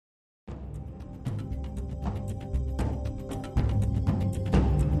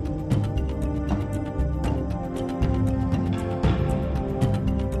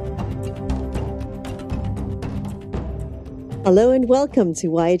Hello and welcome to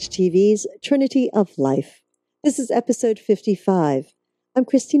YHTV's Trinity of Life. This is episode 55. I'm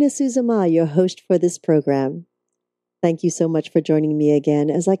Christina Suzama, your host for this program. Thank you so much for joining me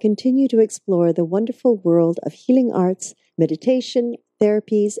again as I continue to explore the wonderful world of healing arts, meditation,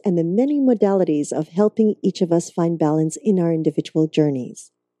 therapies, and the many modalities of helping each of us find balance in our individual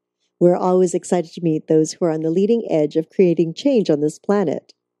journeys. We're always excited to meet those who are on the leading edge of creating change on this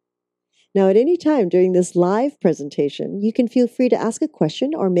planet. Now, at any time during this live presentation, you can feel free to ask a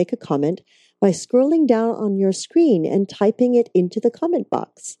question or make a comment by scrolling down on your screen and typing it into the comment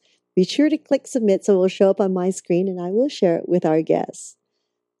box. Be sure to click submit so it will show up on my screen and I will share it with our guests.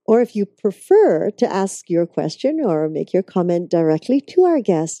 Or if you prefer to ask your question or make your comment directly to our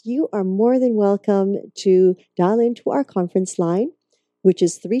guests, you are more than welcome to dial into our conference line, which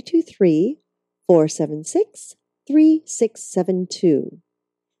is 323-476-3672.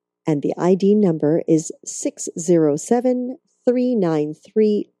 And the ID number is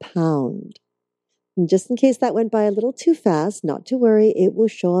 607393#. And just in case that went by a little too fast, not to worry, it will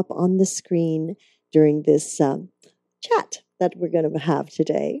show up on the screen during this chat that we're going to have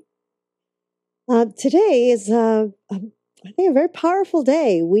today. Today is, I think, a very powerful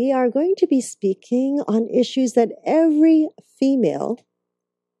day. We are going to be speaking on issues that every female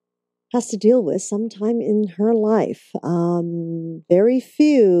has to deal with sometime in her life. Very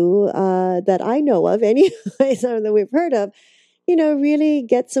few that I know of, anyways, or that we've heard of, really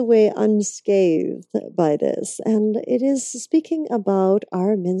gets away unscathed by this. And it is speaking about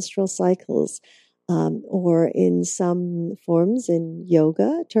our menstrual cycles, or in some forms, in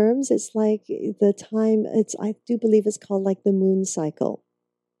yoga terms, it's like the time, I do believe it's called like the moon cycle.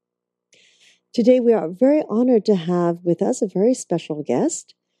 Today, we are very honored to have with us a very special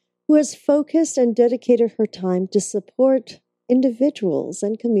guest who has focused and dedicated her time to support individuals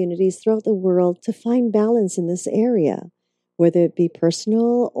and communities throughout the world to find balance in this area, whether it be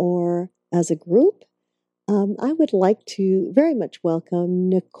personal or as a group. I would like to very much welcome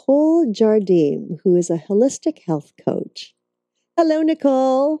Nicole Jardim, who is a holistic health coach. Hello,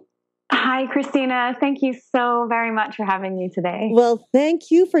 Nicole. Hi, Christina. Thank you so very much for having me today. Well,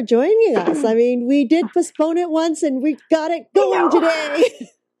 thank you for joining us. I mean, we did postpone it once and we got it going today.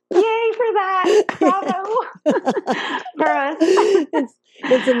 Yay for that. Bravo. For us.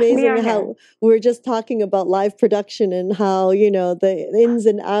 It's amazing how we're just talking about live production and how, the ins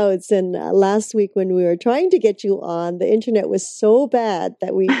and outs. And last week when we were trying to get you on, the internet was so bad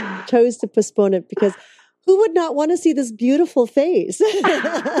that we chose to postpone it because who would not want to see this beautiful face?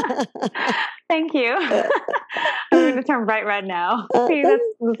 Thank you. I'm going to turn bright red now. See, that's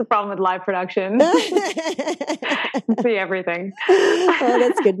the problem with live production. See everything. Oh,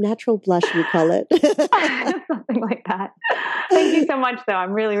 that's good. Natural blush, we call it. Something like that. Thank you so much, though.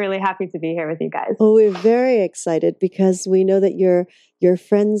 I'm really, really happy to be here with you guys. Oh, we're very excited because we know that you're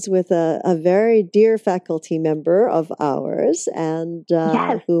friends with a very dear faculty member of ours, and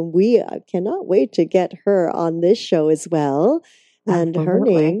yes. whom we cannot wait to get her on this show as well. And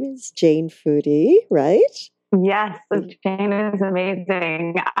Absolutely. Her name is Jane Foody, right? Yes, Jane is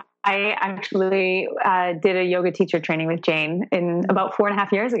amazing. I actually did a yoga teacher training with Jane in about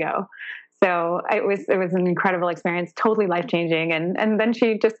 4.5 years ago. So it was an incredible experience, totally life-changing. And then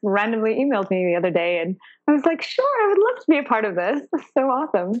she just randomly emailed me the other day and I was like, sure, I would love to be a part of this. It's so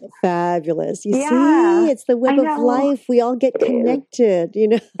awesome. Fabulous. You see, it's the web of life. We all get connected,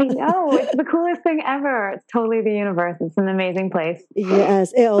 I know. It's the coolest thing ever. It's totally the universe. It's an amazing place.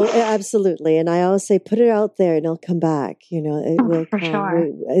 Yes, absolutely. And I always say, put it out there and it'll come back. It will for come. Sure.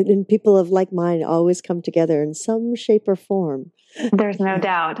 And people of like mind always come together in some shape or form. There's no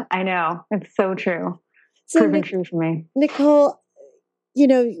doubt. I know. It's so true. Proven true for me. Nicole,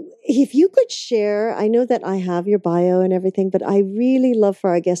 if you could share, I know that I have your bio and everything, but I really love for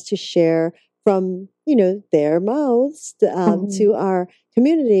our guests to share from, their mouths to our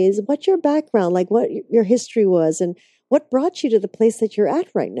communities, what your background, like what your history was and what brought you to the place that you're at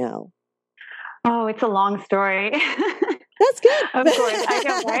right now. Oh, it's a long story. That's good. Of course. I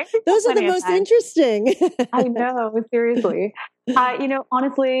know, right? Those are the most interesting. I know, seriously.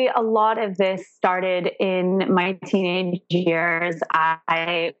 Honestly, a lot of this started in my teenage years.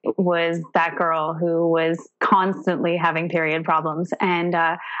 I was that girl who was constantly having period problems. And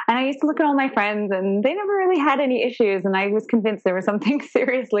I used to look at all my friends and they never really had any issues. And I was convinced there was something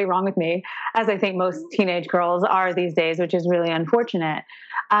seriously wrong with me, as I think most teenage girls are these days, which is really unfortunate.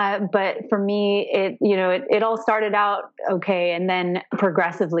 But for me, it all started out okay. And then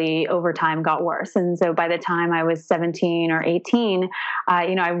progressively over time got worse. And so by the time I was 17 or 18, 18,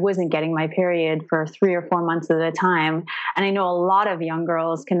 I wasn't getting my period for 3 or 4 months at a time. And I know a lot of young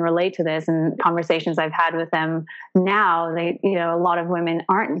girls can relate to this, and conversations I've had with them now, a lot of women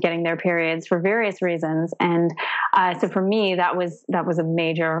aren't getting their periods for various reasons. And so for me, that was a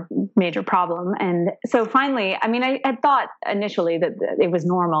major, major problem. And so finally, I had thought initially that it was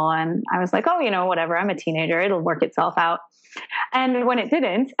normal, and I was like, oh, whatever, I'm a teenager, it'll work itself out. And when it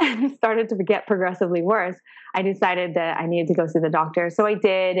didn't, and it started to get progressively worse, I decided that I needed to go see the doctor. So I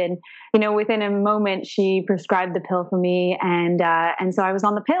did. And, within a moment, she prescribed the pill for me. And so I was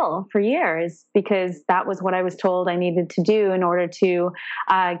on the pill for years, because that was what I was told I needed to do in order to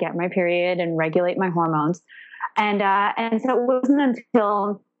get my period and regulate my hormones. And so it wasn't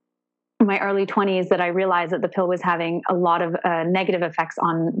until my early 20s that I realized that the pill was having a lot of negative effects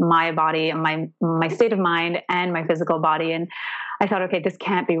on my body and my state of mind and my physical body. And I thought, okay, this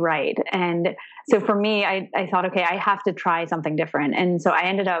can't be right. And so for me, I thought, okay, I have to try something different. And so I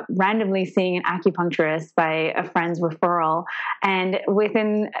ended up randomly seeing an acupuncturist by a friend's referral. And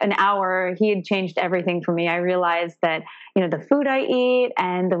within an hour, he had changed everything for me. I realized that, the food I eat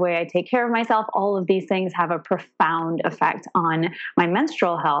and the way I take care of myself, all of these things have a profound effect on my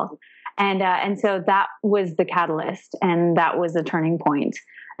menstrual health. And so that was the catalyst, and that was the turning point.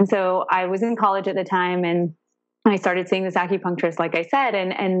 And so I was in college at the time, and I started seeing this acupuncturist, like I said,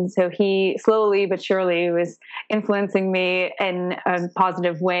 and so he slowly but surely was influencing me in a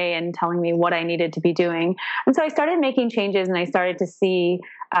positive way and telling me what I needed to be doing. And so I started making changes, and I started to see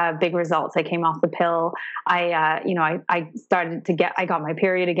big results. I came off the pill. I got my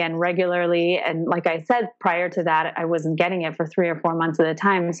period again regularly. And like I said, prior to that, I wasn't getting it for 3 or 4 months at a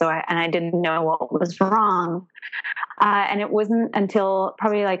time. So I didn't know what was wrong. And it wasn't until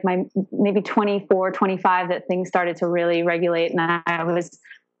probably like my maybe 24, 25 that things started to really regulate, and I was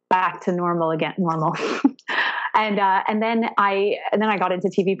back to normal. And then I got into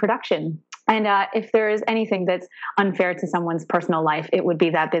TV production. And if there is anything that's unfair to someone's personal life, it would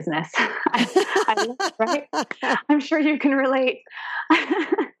be that business. Right? I'm sure you can relate.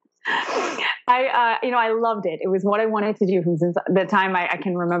 I loved it. It was what I wanted to do from since the time I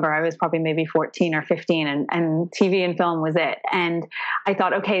can remember. I was probably maybe 14 or 15, and TV and film was it. And I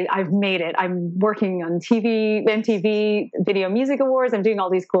thought, okay, I've made it. I'm working on TV, MTV Video Music Awards. I'm doing all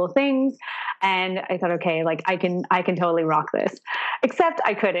these cool things. And I thought, okay, like I can totally rock this. Except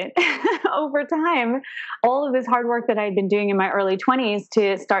I couldn't. Over time, all of this hard work that I had been doing in my early 20s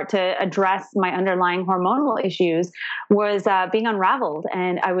to start to address my underlying hormonal issues was being unraveled.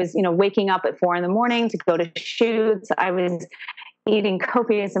 And I was, waking up at 4 a.m. to go to shoots. I was eating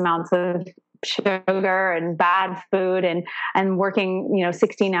copious amounts of sugar and bad food and working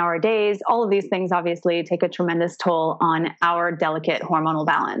 16-hour days. All of these things obviously take a tremendous toll on our delicate hormonal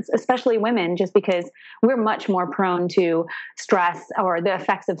balance, especially women, just because we're much more prone to stress or the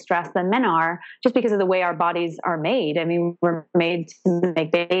effects of stress than men are, just because of the way our bodies are made. I mean, we're made to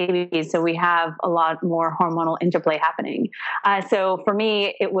make babies, so we have a lot more hormonal interplay happening. So for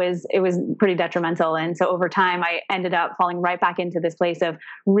me, it was pretty detrimental. And so over time, I ended up falling right back into this place of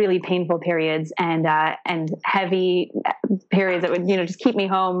really painful periods and heavy periods that would, just keep me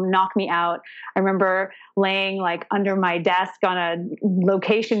home, knock me out. I remember laying like under my desk on a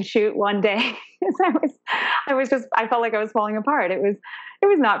location shoot one day. I felt like I was falling apart. It was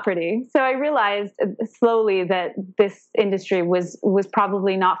not pretty. So I realized slowly that this industry was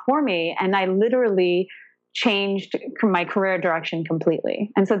probably not for me. And I literally changed my career direction completely.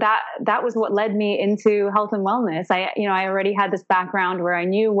 And so that was what led me into health and wellness. I already had this background where I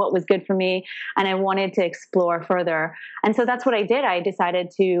knew what was good for me, and I wanted to explore further. And so that's what I did. I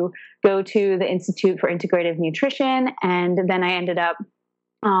decided to go to the Institute for Integrative Nutrition, and then I ended up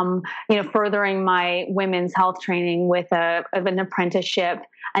furthering my women's health training with an apprenticeship.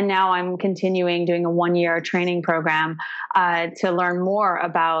 And now I'm continuing doing a 1-year training program to learn more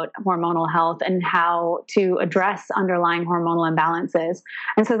about hormonal health and how to address underlying hormonal imbalances.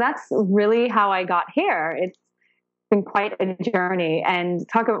 And so that's really how I got here. It's been quite a journey. And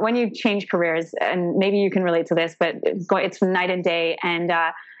talk about when you change careers, and maybe you can relate to this, but it's night and day. And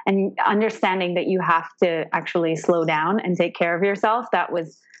understanding that you have to actually slow down and take care of yourself, that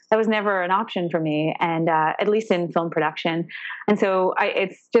was never an option for me, and at least in film production. And so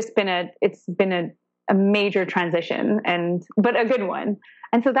it's been a major transition, but a good one.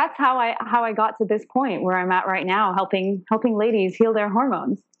 And so that's how I got to this point where I'm at right now, helping ladies heal their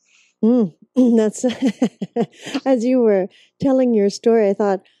hormones. That's as you were telling your story, I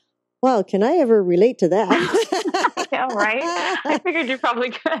thought, wow, can I ever relate to that? Yeah, right. I figured you probably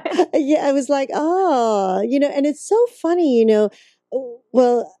could. Yeah, I was like, and it's so funny,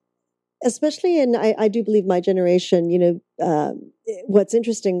 well, especially in, I do believe my generation, what's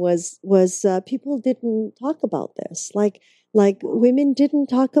interesting was people didn't talk about this. Like women didn't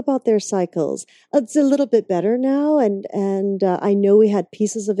talk about their cycles. It's a little bit better now. And I know we had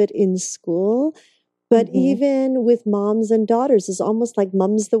pieces of it in school, but even with moms and daughters, it's almost like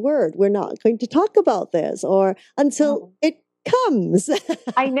mum's the word. We're not going to talk about this or until it comes.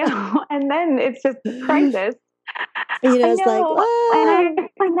 I know. And then it's just crisis. It's like, and I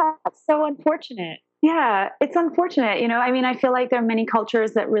find that so unfortunate. Yeah, it's unfortunate. I mean, I feel like there are many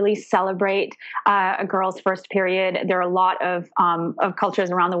cultures that really celebrate a girl's first period. There are a lot of cultures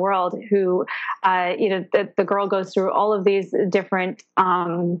around the world who, the girl goes through all of these different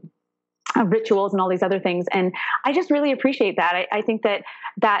rituals and all these other things. And I just really appreciate that. I think that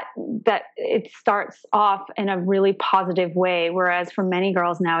it starts off in a really positive way, whereas for many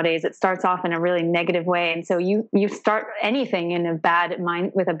girls nowadays, it starts off in a really negative way. And so you start anything in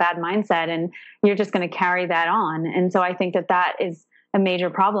with a bad mindset, and you're just going to carry that on. And so I think that is a major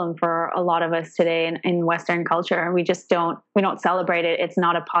problem for a lot of us today in Western culture. We don't celebrate it. It's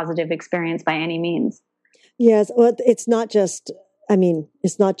not a positive experience by any means. Yes. Well, it's not just a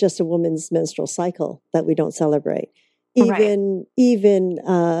woman's menstrual cycle that we don't celebrate. Even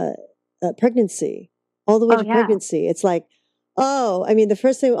pregnancy, all the way to pregnancy. It's like, the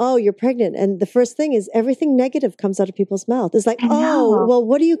first thing, you're pregnant. And the first thing is everything negative comes out of people's mouth. It's like, well,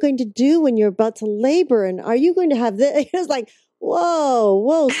 what are you going to do when you're about to labor? And are you going to have this? It's like,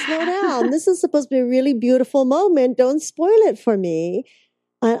 whoa, slow down. This is supposed to be a really beautiful moment. Don't spoil it for me.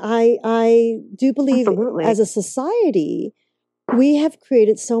 I do believe Absolutely. As a society, we have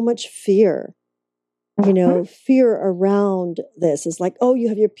created so much fear, fear around this. It's like, you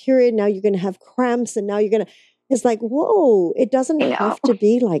have your period. Now you're going to have cramps and now you're going to, it's like, whoa, it doesn't have to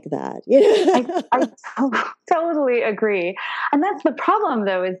be like that. I totally agree. And that's the problem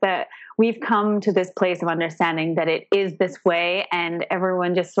though, is that we've come to this place of understanding that it is this way and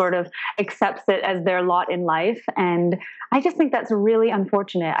everyone just sort of accepts it as their lot in life. And I just think that's really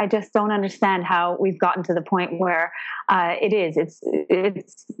unfortunate. I just don't understand how we've gotten to the point where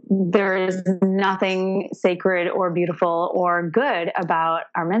there is nothing sacred or beautiful or good about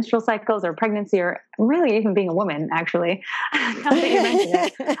our menstrual cycles or pregnancy or really even being a woman, actually. Now that you mention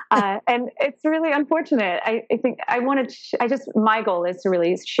it. And it's really unfortunate. I think my goal is to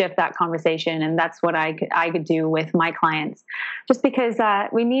really shift that conversation. And that's what I could do with my clients, just because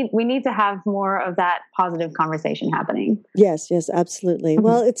we need to have more of that positive conversation happening. Yes, absolutely. Mm-hmm.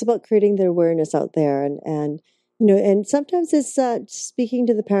 Well, it's about creating the awareness out there and sometimes it's speaking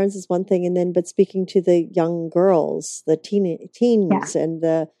to the parents is one thing, but speaking to the young girls, the teens and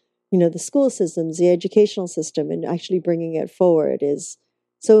the school systems, the educational system, and actually bringing it forward is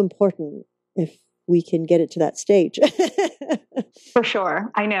so important if we can get it to that stage. For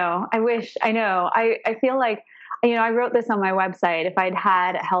sure. I know. I feel like, I wrote this on my website. If I'd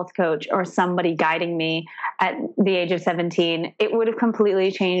had a health coach or somebody guiding me at the age of 17, it would have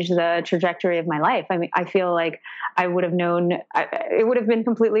completely changed the trajectory of my life. I mean, I feel like I would have known, it would have been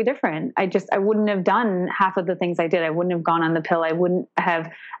completely different. I wouldn't have done half of the things I did. I wouldn't have gone on the pill. I wouldn't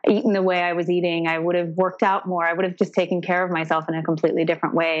have eaten the way I was eating. I would have worked out more. I would have just taken care of myself in a completely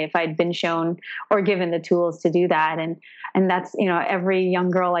different way if I'd been shown or given the tools to do that. And that's, every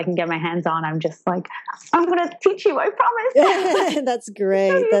young girl I can get my hands on, I'm just like, I'm going to teach you, I promise. That's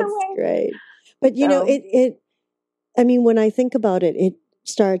great. That's great. But when I think about it, it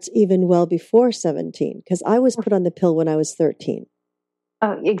starts even well before 17, because I was put on the pill when I was 13.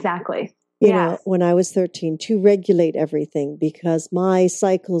 Oh, exactly. When I was 13 to regulate everything, because my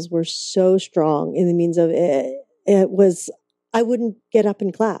cycles were so strong in the means of I wouldn't get up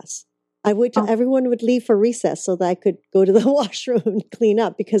in class. I would till everyone would leave for recess so that I could go to the washroom and clean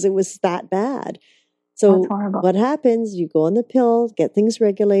up because it was that bad. So what happens, you go on the pill, get things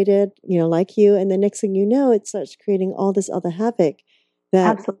regulated, like you, and the next thing you know, it starts creating all this other havoc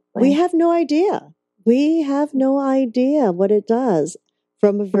that Absolutely. We have no idea. We have no idea what it does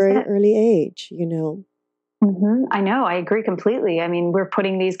from a very early age, Mm-hmm. I know. I agree completely. I mean, we're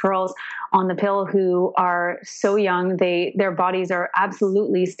putting these girls on the pill who are so young. Their bodies are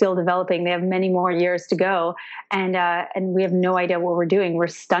absolutely still developing. They have many more years to go. And we have no idea what we're doing. We're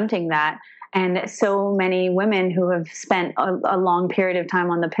stunting that. And so many women who have spent a long period of time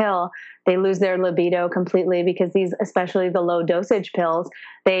on the pill, they lose their libido completely because especially the low dosage pills,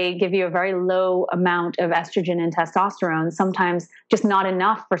 they give you a very low amount of estrogen and testosterone, sometimes just not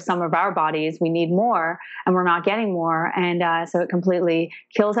enough for some of our bodies. We need more and we're not getting more. And so it completely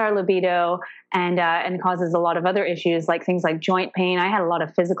kills our libido and causes a lot of other issues, like things like joint pain. I had a lot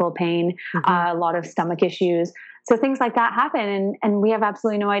of physical pain, a lot of stomach issues. so things like that happen, and we have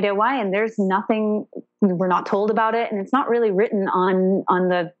absolutely no idea why. And there's nothing, we're not told about it, and it's not really written on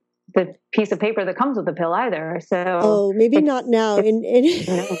the piece of paper that comes with the pill either. So maybe not now. In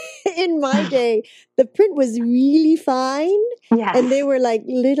in my day, the print was really fine, and they were like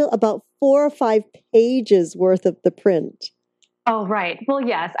about 4 or 5 pages worth of the print. Oh, right. Well,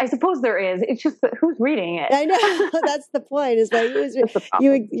 yes, I suppose there is. It's just that who's reading it? I know. That's the point. Is like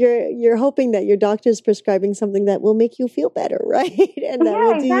you're hoping that your doctor is prescribing something that will make you feel better, right? And that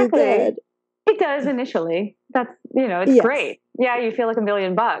will do you good. It does initially. That's, it's great. Yeah, you feel like $1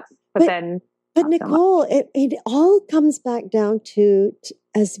 million, but then. But Nicole, it all comes back down to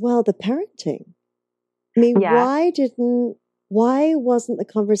as well the parenting. I mean, why wasn't the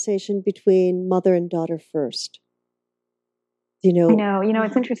conversation between mother and daughter first? I know,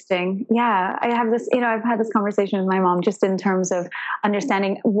 it's interesting. Yeah, I have this, I've had this conversation with my mom just in terms of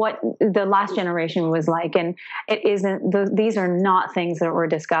understanding what the last generation was like. And it isn't, these are not things that were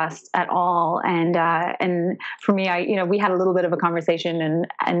discussed at all. And for me, we had a little bit of a conversation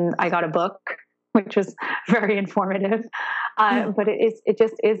and I got a book, which was very informative. But it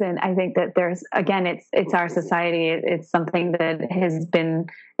just isn't. I think that there's, again, it's our society. It's something that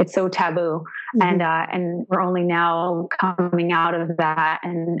it's so taboo. Mm-hmm. And we're only now coming out of that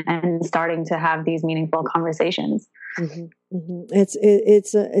and starting to have these meaningful conversations. Mm-hmm. Mm-hmm.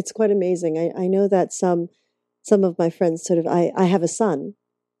 It's quite amazing. I know that some of my friends I have a son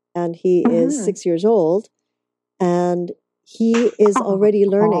and he is 6 years old and he is already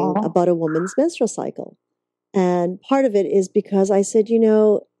learning about a woman's menstrual cycle. And part of it is because I said,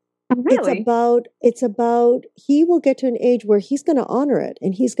 really? it's about he will get to an age where he's going to honor it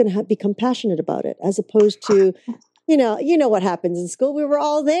and he's going to be compassionate about it, as opposed to, you know what happens in school. We were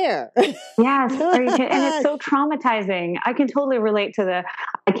all there. Yes. And it's so traumatizing. I can totally relate to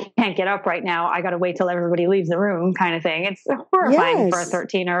I can't get up right now. I got to wait till everybody leaves the room kind of thing. It's horrifying for a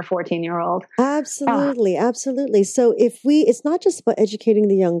 13 or a 14-year-old. Absolutely. Absolutely. So it's not just about educating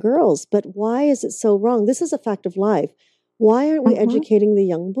the young girls, but why is it so wrong? This is a fact of life. Why aren't we educating the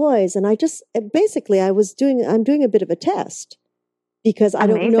young boys? And I'm doing a bit of a test. Because I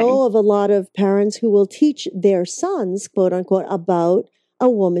don't know of a lot of parents who will teach their sons, quote unquote, about a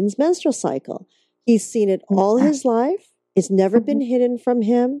woman's menstrual cycle. He's seen it all his life. It's never been hidden from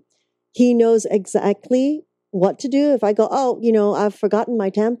him. He knows exactly what to do. If I go, I've forgotten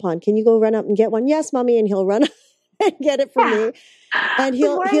my tampon. Can you go run up and get one? Yes, mommy. And he'll run up and get it for me. And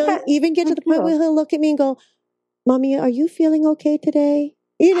he'll even get to the point where he'll look at me and go, Mommy, are you feeling okay today?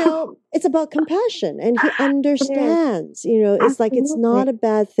 It's about compassion and he understands, it's like, it's not a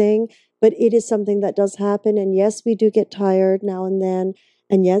bad thing, but it is something that does happen. And yes, we do get tired now and then.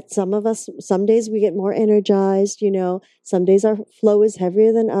 And yet some of us, some days we get more energized, some days our flow is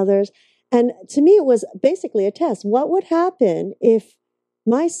heavier than others. And to me, it was basically a test. What would happen if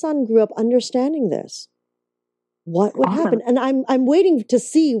my son grew up understanding this? What would happen? And I'm waiting to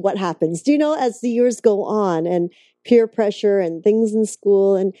see what happens, as the years go on and peer pressure and things in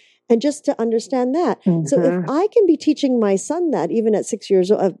school and just to understand that. Mm-hmm. So if I can be teaching my son that even at 6 years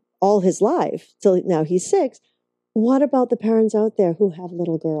old, all his life, till now he's 6, what about the parents out there who have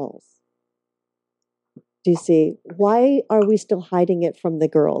little girls? Do you see? Why are we still hiding it from the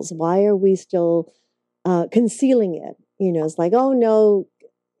girls? Why are we still concealing it? It's like, oh no,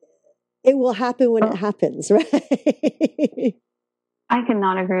 it will happen when it happens, right? I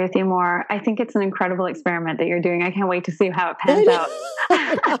cannot agree with you more. I think it's an incredible experiment that you're doing. I can't wait to see how it pans out.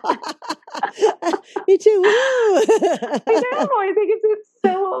 Me too. I know. I think it's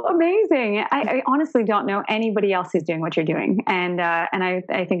so amazing. I honestly don't know anybody else who's doing what you're doing, and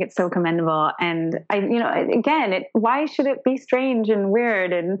I think it's so commendable. And why should it be strange and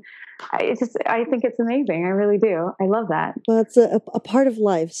weird? And I think it's amazing. I really do. I love that. Well, it's a part of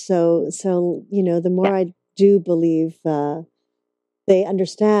life. So the more I do believe they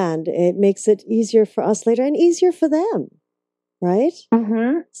understand, it makes it easier for us later and easier for them, right?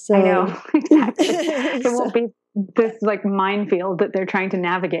 Mm-hmm. So I know exactly. It won't be this like minefield that they're trying to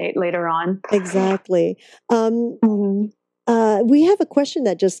navigate later on. Exactly. We have a question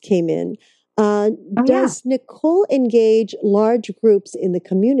that just came in. Does Nicole engage large groups in the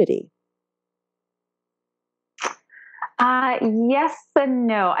community? Yes and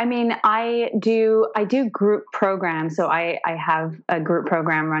no. I mean, I do group programs. So I have a group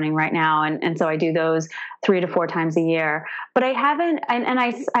program running right now. And so I do those 3 to 4 times a year, but I haven't, and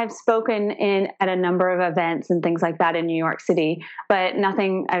I've spoken at a number of events and things like that in New York City, but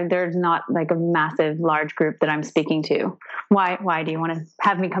nothing, there's not like a massive, large group that I'm speaking to. Why do you want to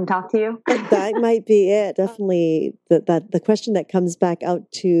have me come talk to you? That might be it. Definitely the question that comes back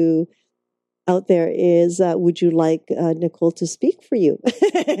out to out there is, would you like Nicole to speak for you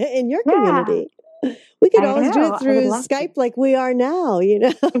in your community? We could always do it through Skype like we are now, you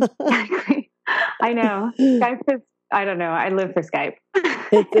know. Exactly. I know. Skype is, I don't know. I live for Skype.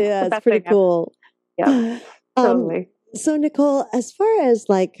 It's pretty cool. Yeah, totally. So Nicole, as far as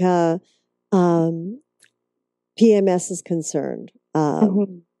like PMS is concerned,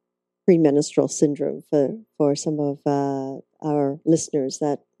 premenstrual syndrome for some of our listeners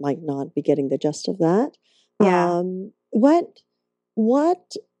that might not be getting the gist of that. Yeah.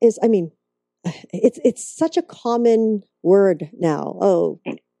 What is, I mean, it's such a common word now. Oh,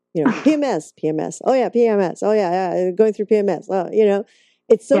 you know, PMS. Oh yeah, PMS. Oh yeah, going through PMS. Oh, you know,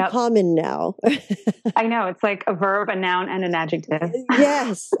 it's so common now. I know. It's like a verb, a noun, and an adjective.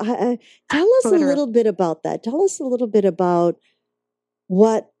 Yes. Tell us a little bit about that. Tell us a little bit about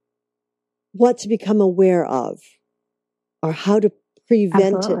what to become aware of, or how to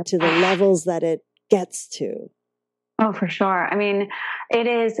prevent it to the levels that it gets to. Oh, for sure. I mean, it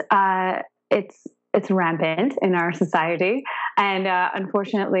is, it's rampant in our society. And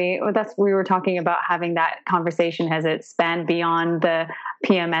unfortunately, we were talking about having that conversation as it spanned beyond the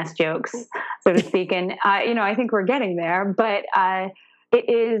PMS jokes, so to speak. And, you know, I think we're getting there, but it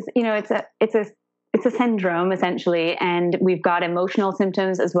is, you know, it's a syndrome essentially, and we've got emotional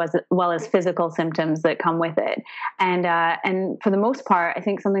symptoms as well as physical symptoms that come with it. And for the most part, I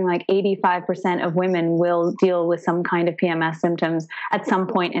think something like 85% of women will deal with some kind of PMS symptoms at some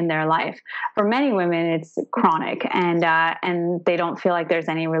point in their life. For many women, it's chronic, and they don't feel like there's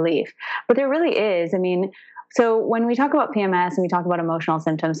any relief. But there really is. I mean, so when we talk about PMS and we talk about emotional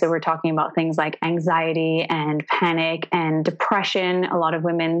symptoms, so we're talking about things like anxiety and panic and depression. A lot of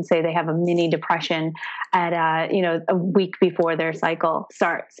women say they have a mini depression at you know, a week before their cycle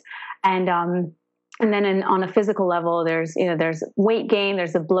starts. And then on a physical level, there's weight gain,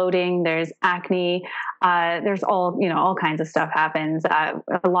 there's the bloating, there's acne, there's all kinds of stuff happens. A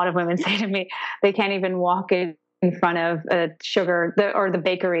lot of women say to me they can't even walk in front of a the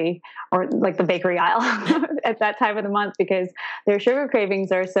bakery, or like the bakery aisle at that time of the month, because their sugar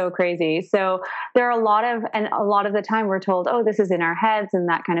cravings are so crazy. So there are a lot of the time we're told, oh, this is in our heads and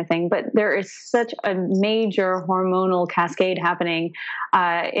that kind of thing. But there is such a major hormonal cascade happening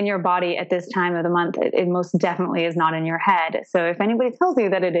in your body at this time of the month. It most definitely is not in your head. So if anybody tells you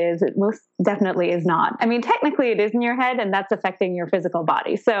that it is, it most definitely is not. I mean, technically it is in your head, and that's affecting your physical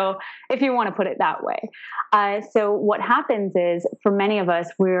body. So if you want to put it that way. So what happens is, for many of us,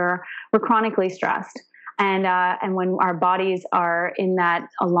 we're chronically stressed, and when our bodies are in that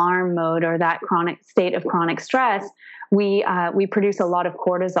alarm mode or that chronic state of chronic stress, we produce a lot of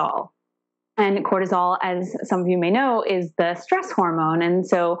cortisol. And cortisol, as some of you may know, is the stress hormone. And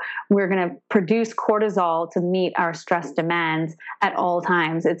so we're going to produce cortisol to meet our stress demands at all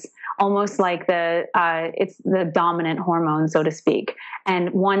times. It's almost like it's the dominant hormone, so to speak. And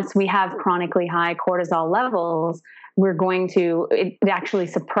once we have chronically high cortisol levels, it actually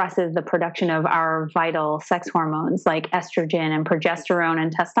suppresses the production of our vital sex hormones like estrogen and progesterone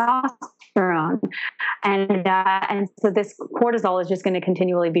and testosterone. And so this cortisol is just going to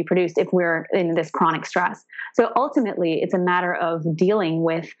continually be produced if we're in this chronic stress. So ultimately, it's a matter of dealing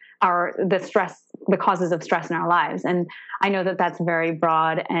with the causes of stress in our lives. And I know that that's very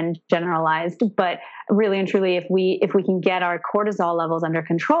broad and generalized, but really and truly, if we can get our cortisol levels under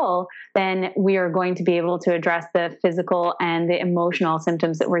control, then we are going to be able to address the physical and the emotional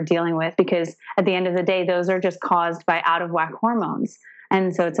symptoms that we're dealing with, because at the end of the day, those are just caused by out of whack hormones.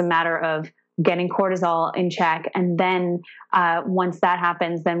 And so it's a matter of getting cortisol in check, and then once that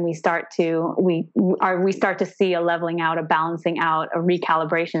happens, then we start to see a leveling out, a balancing out, a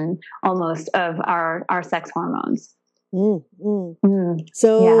recalibration almost of our sex hormones.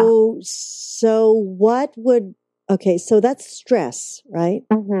 So what would, okay, so that's stress, right?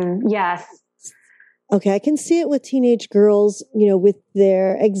 Yes. Okay, I can see it with teenage girls, you know, with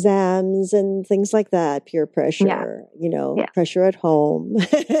their exams and things like that, peer pressure, pressure at home,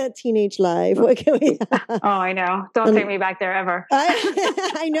 teenage life. What can we? Oh, I know. Don't take me back there ever.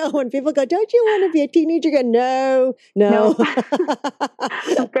 I know. When people go, don't you want to be a teenager? I go, no.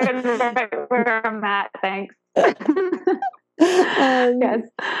 Good where I'm at, thanks. Yes.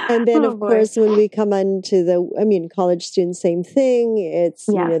 And then, of course, when we come onto college students, same thing. It's,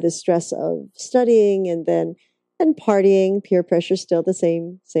 the stress of studying and partying, peer pressure, still the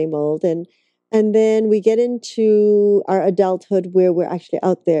same old. And then we get into our adulthood where we're actually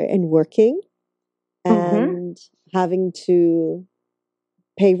out there and working and having to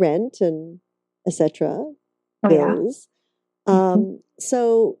pay rent and etc. bills.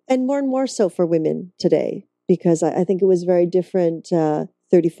 So, and more so for women today, because I think it was very different 30,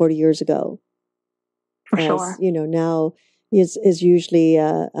 40 years ago. For as sure. now is usually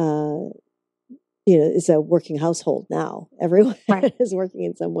it's a working household now. Everyone Right. is working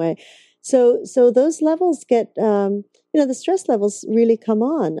in some way. So those levels get, the stress levels really come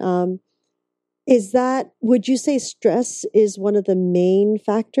on. Would you say stress is one of the main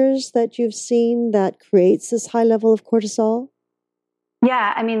factors that you've seen that creates this high level of cortisol?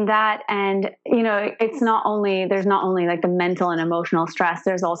 Yeah, I mean that, and there's not only like the mental and emotional stress,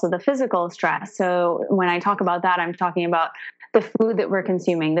 there's also the physical stress. So when I talk about that, I'm talking about the food that we're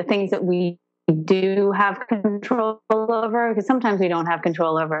consuming, the things that we do have control over, because sometimes we don't have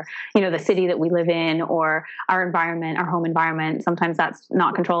control over, the city that we live in or our environment, our home environment. Sometimes that's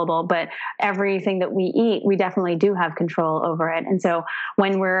not controllable, but everything that we eat, we definitely do have control over it. And so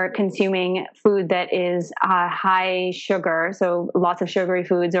when we're consuming food that is high sugar, so lots of sugary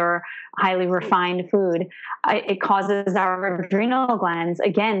foods or highly refined food, it causes our adrenal glands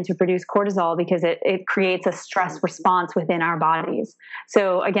again to produce cortisol because it creates a stress response within our bodies.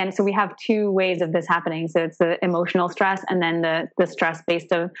 So we have two ways of this happening. So it's the emotional stress and then the stress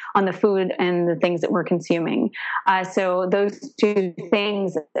based on the food and the things that we're consuming. So those two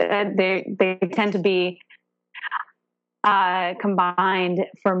things, they tend to be combined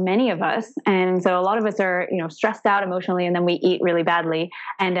for many of us, and so a lot of us are stressed out emotionally, and then we eat really badly,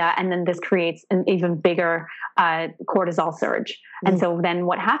 and then this creates an even bigger cortisol surge. And so then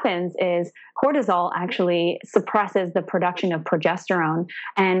what happens is cortisol actually suppresses the production of progesterone,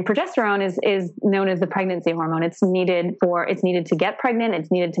 and progesterone is known as the pregnancy hormone. It's needed to get pregnant.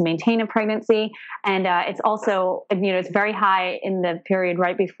 It's needed to maintain a pregnancy, and it's also it's very high in the period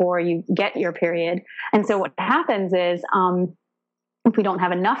right before you get your period. And so what happens is if we don't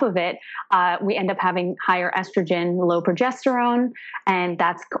have enough of it, we end up having higher estrogen, low progesterone, and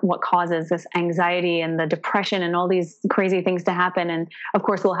that's what causes this anxiety and the depression and all these crazy things to happen. And of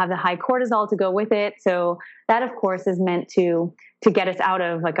course, we'll have the high cortisol to go with it. So that, of course, is meant to get us out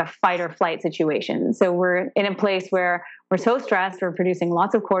of like a fight or flight situation. So we're in a place where we're so stressed, we're producing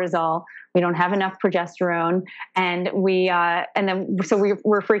lots of cortisol, we don't have enough progesterone, and we're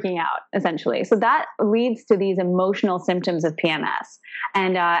freaking out essentially. So that leads to these emotional symptoms of PMS,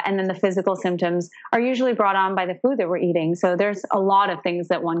 and then the physical symptoms are usually brought on by the food that we're eating. So there's a lot of things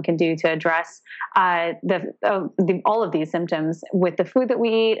that one can do to address all of these symptoms with the food that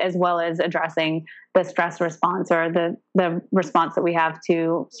we eat, as well as addressing the stress response or the response that we have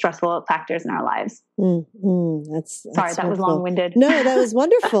to stressful factors in our lives. That's Sorry, that was long-winded. No, that was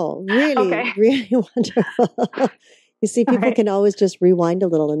wonderful. Really, Okay. Really wonderful. You see, people can always just rewind a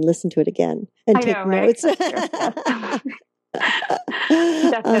little and listen to it again and take notes.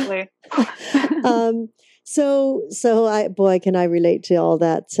 Definitely. So can I relate to all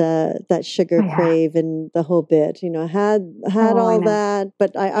that sugar crave and the whole bit, had all that,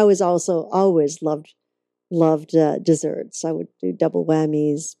 but I was also always loved desserts. I would do double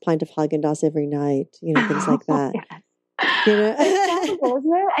whammies, pint of Haagen-Dazs every night, things like that. It's terrible,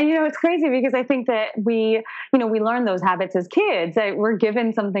 isn't it? And it's crazy because I think that we learn those habits as kids. We're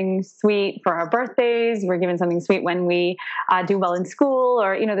given something sweet for our birthdays. We're given something sweet when we do well in school,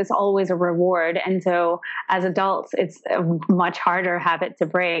 or there's always a reward. And so as adults, it's a much harder habit to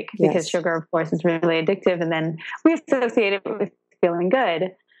break because sugar, of course, is really addictive, and then we associate it with feeling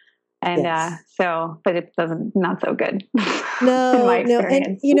good. And but it doesn't, not so good. No, in my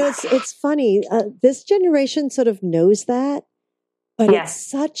experience. And it's funny. This generation sort of knows that, but it's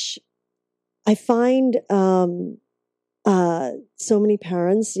such. I find so many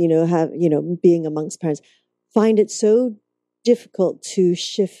parents, being amongst parents, find it so difficult to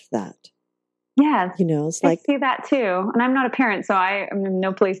shift that. Yes. It's I see that too. And I'm not a parent, so I'm in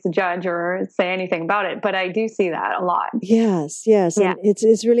no place to judge or say anything about it, but I do see that a lot. Yes. Yeah. And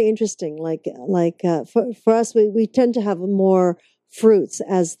it's really interesting. For us, we tend to have more fruits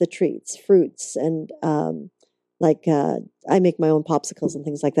as the treats, and I make my own popsicles and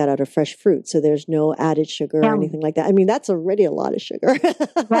things like that out of fresh fruit. So there's no added sugar or anything like that. I mean, that's already a lot of sugar.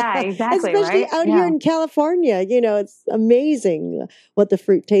 Yeah, exactly. Especially out here in California, it's amazing what the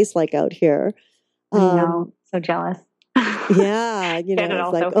fruit tastes like out here. I know, so jealous. Yeah, and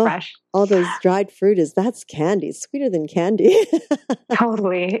it's like, fresh. All those dried fruit that's candy, sweeter than candy.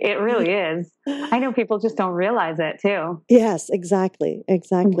 Totally, it really is. I know people just don't realize it too. Yes, exactly.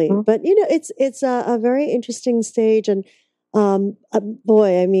 Mm-hmm. But it's a very interesting stage, and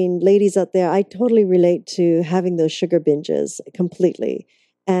boy, I mean, ladies out there, I totally relate to having those sugar binges completely.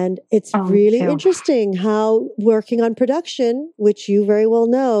 And it's really interesting how working on production, which you very well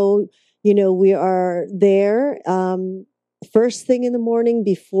know, we are there first thing in the morning,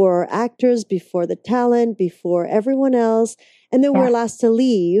 before actors, before the talent, before everyone else. And then we're last to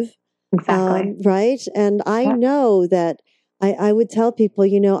leave Exactly. Right? And I know that I would tell people,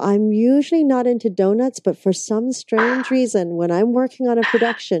 I'm usually not into donuts, but for some strange reason, when I'm working on a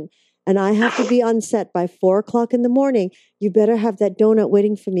production and I have to be on set by 4:00 in the morning, you better have that donut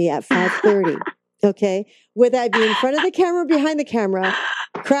waiting for me at 5:30. Okay. Whether I be in front of the camera or behind the camera,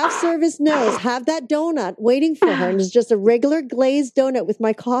 craft service knows, have that donut waiting for her. And it's just a regular glazed donut with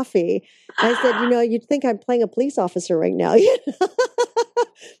my coffee. I said, you'd think I'm playing a police officer right now.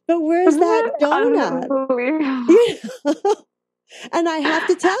 But where's that donut? And I have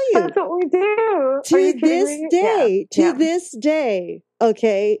to tell you, that's what we do. To this day,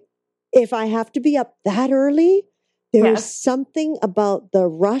 okay, if I have to be up that early, there is something about the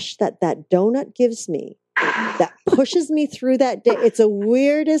rush that donut gives me that pushes me through that day. It's a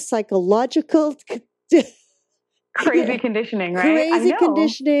weirdest psychological crazy conditioning, right? Crazy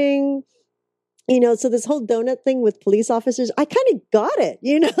conditioning. So this whole donut thing with police officers, I kind of got it,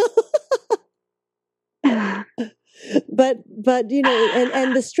 But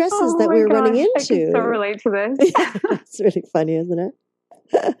and the stresses that we're running into. I can so relate to this. It's really funny, isn't it?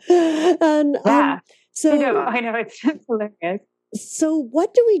 And so I know it's just hilarious. So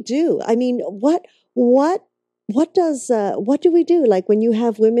what do we do? I mean, what do we do? Like when you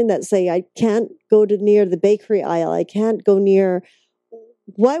have women that say, I can't go near the bakery aisle, I can't go near.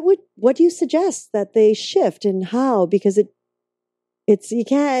 What do you suggest that they shift and how? Because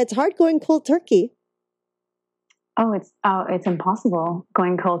it's hard going cold turkey. It's impossible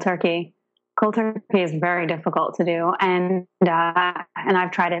going cold turkey. Cold turkey is very difficult to do, and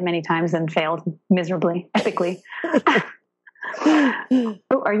I've tried it many times and failed miserably, epically.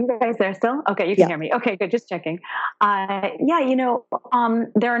 Oh, are you guys there still? Okay, you can hear me. Okay, good. Just checking. There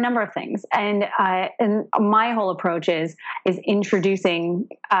are a number of things, and my whole approach is introducing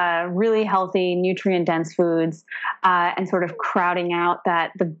really healthy, nutrient-dense foods, and sort of crowding out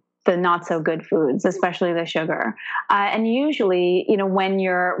the not so good foods, especially the sugar. And usually, when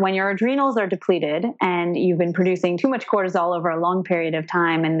your adrenals are depleted and you've been producing too much cortisol over a long period of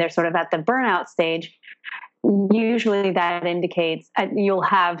time, and they're sort of at the burnout stage, usually that indicates you'll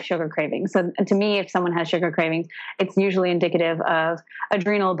have sugar cravings. So to me, if someone has sugar cravings, it's usually indicative of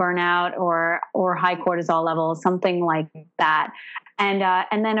adrenal burnout or high cortisol levels, something like that.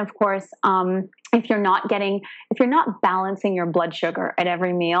 And then of course, if you're not balancing your blood sugar at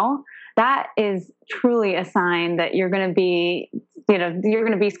every meal, that is truly a sign that you're going to be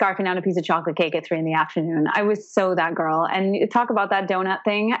scarfing down a piece of chocolate cake at 3 p.m. I was so that girl. And talk about that donut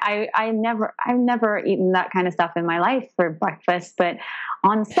thing. I've never eaten that kind of stuff in my life for breakfast, but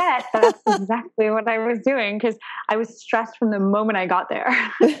on set, that's exactly what I was doing because I was stressed from the moment I got there.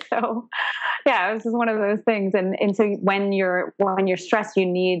 So yeah, it was just one of those things. And so when you're stressed, you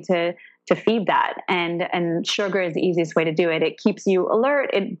need to feed that, and sugar is the easiest way to do it. It keeps you alert.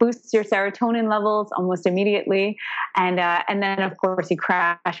 It boosts your serotonin levels almost immediately, and then of course you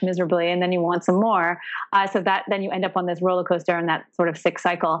crash miserably, and then you want some more. So that then you end up on this roller coaster and that sort of sick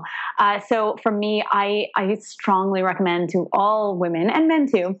cycle. So for me, I strongly recommend to all women and men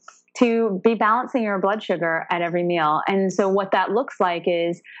too to be balancing your blood sugar at every meal. And so what that looks like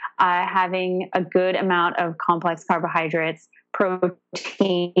is having a good amount of complex carbohydrates,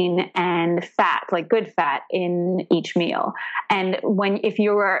 protein, and fat, like good fat in each meal. And if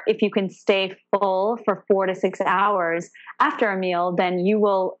you can stay full for 4 to 6 hours after a meal, then you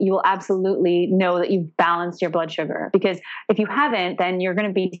will absolutely know that you've balanced your blood sugar. Because if you haven't, then you're going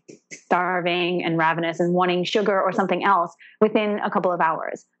to be starving and ravenous and wanting sugar or something else within a couple of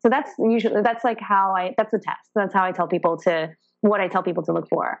hours. So that's the test. That's how I tell people what I tell people to look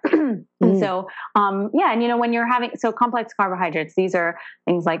for. And so, when you're having, complex carbohydrates, these are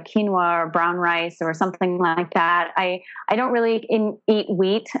things like quinoa or brown rice or something like that. I don't really eat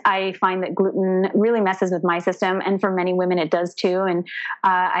wheat. I find that gluten really messes with my system. And for many women, it does too. And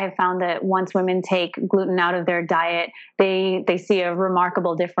I have found that once women take gluten out of their diet, they see a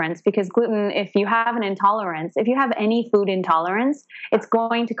remarkable difference, because gluten, if you have any food intolerance, it's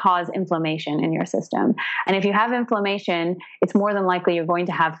going to cause inflammation in your system. And if you have inflammation, it's more than likely you're going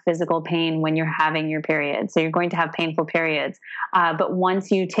to have physical pain when you're having your period. So you're going to have painful periods. But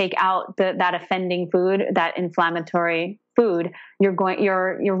once you take out that offending food, that inflammatory food,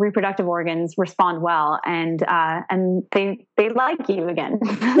 your reproductive organs respond well, and they like you again.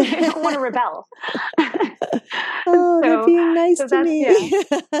 They don't want to rebel. Oh, they're So, being nice so to that's, me. yeah.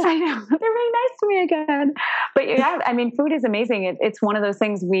 I know they're being nice to me again, but yeah, I mean, food is amazing. It's one of those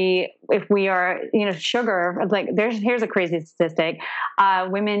things if we are, sugar, like here's a crazy statistic.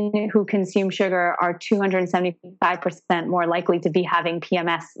 Women who consume sugar are 275% more likely to be having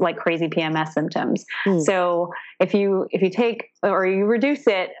PMS, like crazy PMS symptoms. So if you take or you reduce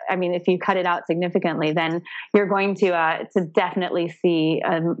it, I mean, if you cut it out significantly, then you're going to definitely see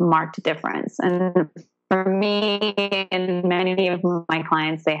a marked difference. And for me and many of my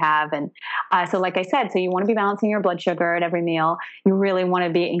clients, they have. And so like I said, so you want to be balancing your blood sugar at every meal. You really want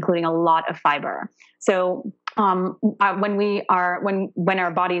to be including a lot of fiber. So when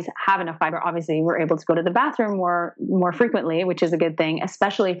our bodies have enough fiber, obviously we're able to go to the bathroom more frequently, which is a good thing,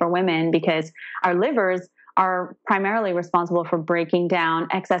 especially for women, because our livers are primarily responsible for breaking down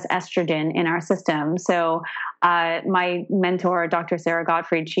excess estrogen in our system. So my mentor, Dr. Sarah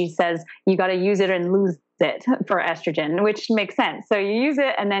Gottfried, she says you got to use it and lose it for estrogen, which makes sense. So you use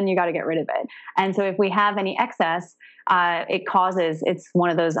it and then you got to get rid of it. And so if we have any excess, it's one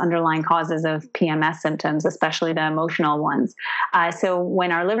of those underlying causes of PMS symptoms, especially the emotional ones. So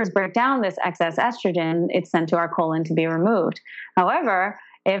when our livers break down this excess estrogen, it's sent to our colon to be removed. However,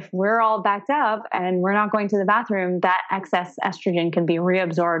 if we're all backed up and we're not going to the bathroom, that excess estrogen can be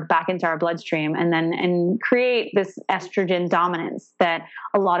reabsorbed back into our bloodstream and create this estrogen dominance that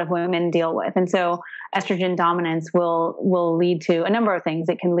a lot of women deal with. And so estrogen dominance will lead to a number of things.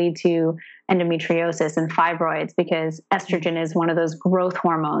 It can lead to endometriosis and fibroids, because estrogen is one of those growth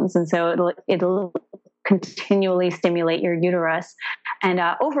hormones. And so it'll continually stimulate your uterus and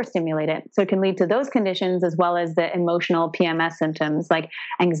overstimulate it. So it can lead to those conditions, as well as the emotional PMS symptoms like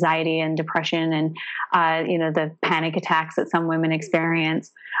anxiety and depression and, the panic attacks that some women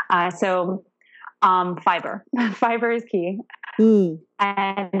experience. Fiber is key.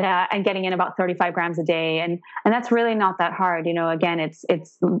 And getting in about 35 grams a day. And that's really not that hard. Again,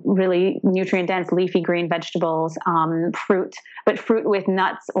 it's really nutrient dense, leafy green vegetables, fruit, but fruit with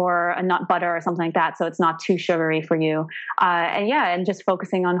nuts or a nut butter or something like that. So it's not too sugary for you. And just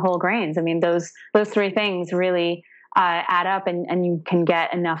focusing on whole grains. I mean, those three things really add up, and you can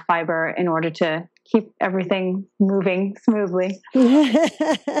get enough fiber in order to keep everything moving smoothly.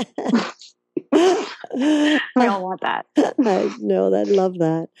 We all want that. I know that. Love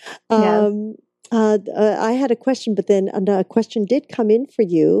that. Yes. I had a question, but then a question did come in for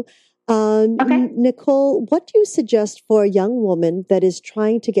you. Okay. Nicole, what do you suggest for a young woman that is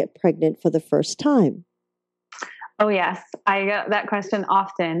trying to get pregnant for the first time? Oh, yes. I get that question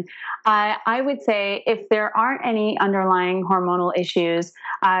often. I would say if there aren't any underlying hormonal issues,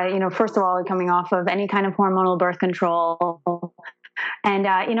 first of all, coming off of any kind of hormonal birth control. And,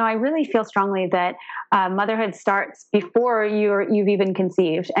 I really feel strongly that motherhood starts before you've even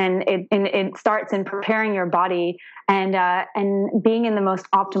conceived. And it starts in preparing your body and being in the most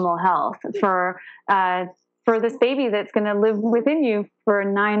optimal health for this baby that's going to live within you for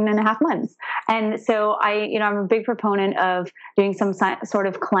 9.5 months. And so I'm a big proponent of doing some sort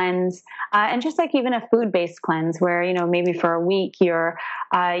of cleanse, and just like even a food-based cleanse where, maybe for a week you're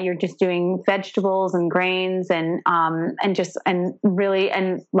just doing vegetables and grains and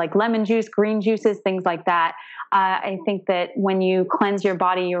like lemon juice, green juices, things like that. I think that when you cleanse your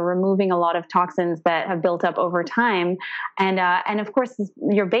body, you're removing a lot of toxins that have built up over time. And of course,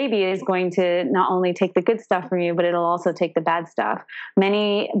 your baby is going to not only take the good stuff from you, but it'll also take the bad stuff.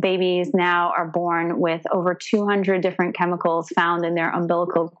 Many babies now are born with over 200 different chemicals found in their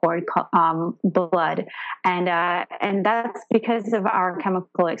umbilical cord blood. And that's because of our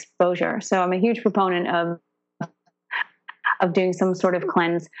chemical exposure. So I'm a huge proponent of doing some sort of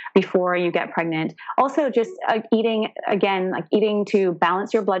cleanse before you get pregnant. Also, just eating to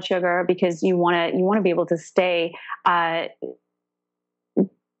balance your blood sugar, because you want to be able to stay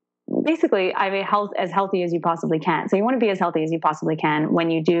basically as healthy as you possibly can. So you want to be as healthy as you possibly can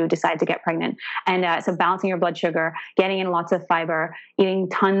when you do decide to get pregnant. And so balancing your blood sugar, getting in lots of fiber, eating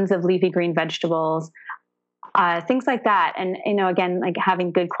tons of leafy green vegetables, things like that. And, again, like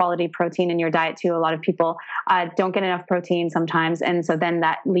having good quality protein in your diet too. A lot of people don't get enough protein sometimes. And so then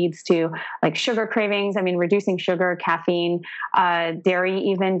that leads to like sugar cravings. I mean, reducing sugar, caffeine,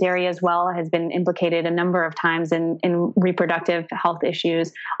 dairy as well has been implicated a number of times in reproductive health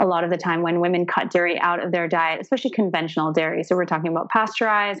issues. A lot of the time when women cut dairy out of their diet, especially conventional dairy. So we're talking about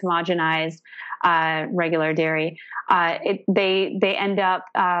pasteurized, homogenized, regular dairy. They end up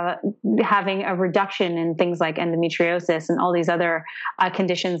having a reduction in things like endometriosis and all these other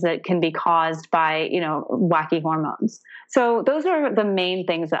conditions that can be caused by, wacky hormones. So those are the main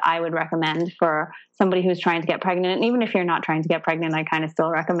things that I would recommend for somebody who's trying to get pregnant. And even if you're not trying to get pregnant, I kind of still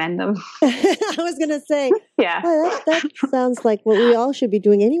recommend them. I was going to say, yeah, well, that sounds like what we all should be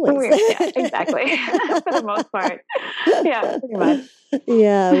doing anyways. Yeah, exactly. For the most part. Yeah, pretty much.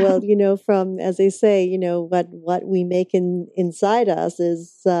 Yeah, well, from, as they say, what we make inside us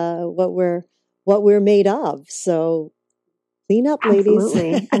is what we're made of. So clean up,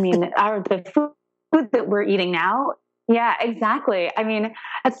 Absolutely. ladies. I mean, the food that we're eating now. Yeah, exactly. I mean,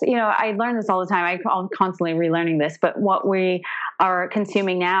 I learn this all the time. I'm constantly relearning this, but what we are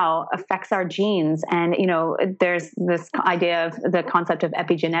consuming now affects our genes. And, there's this idea of the concept of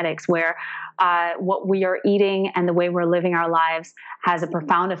epigenetics, where what we are eating and the way we're living our lives has a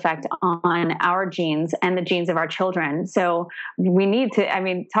profound effect on our genes and the genes of our children. So we need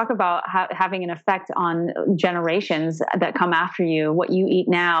to, talk about having an effect on generations that come after you. What you eat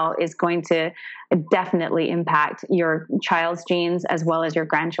now is going to definitely impact your child's genes as well as your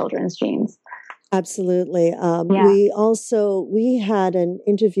grandchildren's genes. Absolutely. We had an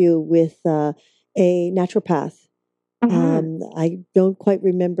interview with a naturopath. Mm-hmm. I don't quite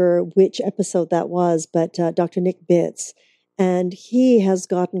remember which episode that was, but Dr. Nick Bitts, and he has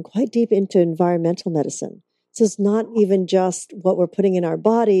gotten quite deep into environmental medicine. So it's not even just what we're putting in our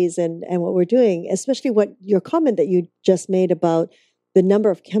bodies and what we're doing, especially what your comment that you just made about the number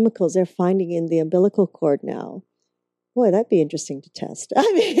of chemicals they're finding in the umbilical cord now. Boy, that'd be interesting to test.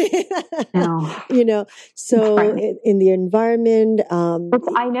 So in the environment.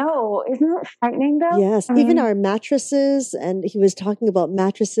 I know. Isn't it frightening though? Yes. Even our mattresses. And he was talking about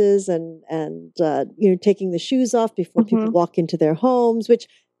mattresses and taking the shoes off before people walk into their homes, which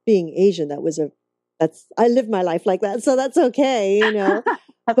being Asian, I lived my life like that. So that's okay,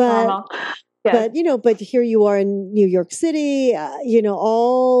 That's normal. Yeah. But here you are in New York City, I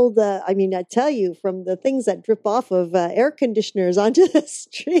tell you, from the things that drip off of air conditioners onto the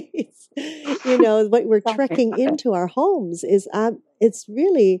streets, what we're trekking into our homes is, it's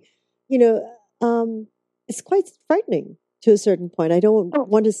really, it's quite frightening to a certain point. I don't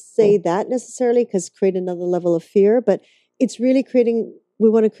want to say that necessarily because create another level of fear, but it's really we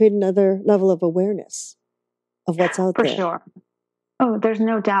want to create another level of awareness of what's out there. For sure. Oh, there's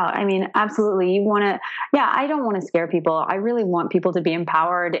no doubt. Absolutely. I don't want to scare people. I really want people to be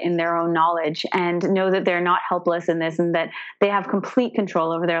empowered in their own knowledge and know that they're not helpless in this and that they have complete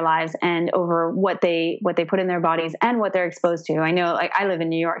control over their lives and over what they put in their bodies and what they're exposed to. I know, I live in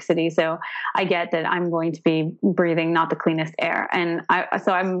New York City, so I get that I'm going to be breathing not the cleanest air. And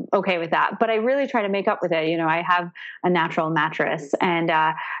so I'm okay with that. But I really try to make up with it. I have a natural mattress. And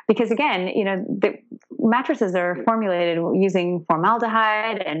because again, the mattresses are formulated using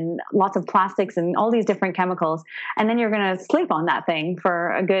formaldehyde and lots of plastics and all these different chemicals. And then you're going to sleep on that thing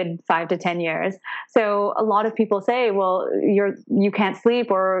for a good 5 to 10 years. So a lot of people say, well, you can't sleep,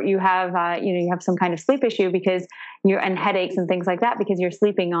 or you have, you have some kind of sleep issue and headaches and things like that because you're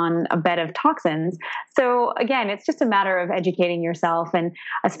sleeping on a bed of toxins. So again, it's just a matter of educating yourself, and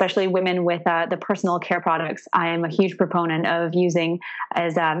especially women with the personal care products. I am a huge proponent of using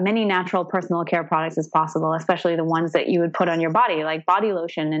as many natural personal care products as possible, especially the ones that you would put on your body, like body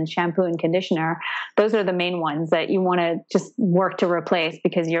lotion and shampoo and conditioner. Those are the main ones that you want to just work to replace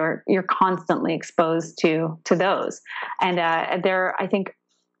because you're constantly exposed to those. And there, I think,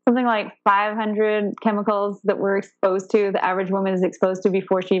 something like 500 chemicals that we're exposed to, the average woman is exposed to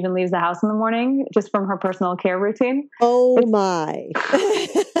before she even leaves the house in the morning, just from her personal care routine. Oh my.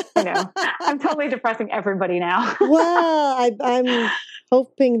 I'm totally depressing everybody now. Well, I'm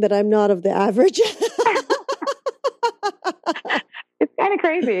hoping that I'm not of the average. It's kind of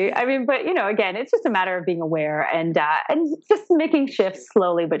crazy. But again, it's just a matter of being aware and just making shifts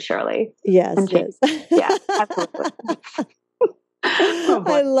slowly but surely. Yes. Yeah, absolutely.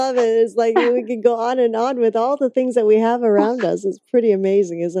 I love it. It's like we can go on and on with all the things that we have around us. It's pretty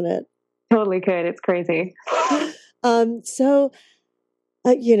amazing, isn't it? Totally could. It's crazy. What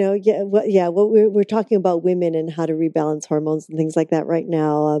we're talking about women and how to rebalance hormones and things like that right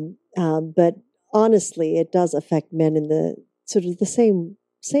now. But honestly, it does affect men in the sort of the same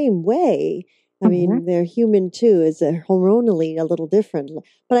way. I mean, they're human too. It's hormonally a little different,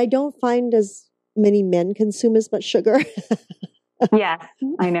 but I don't find as many men consume as much sugar. Yes,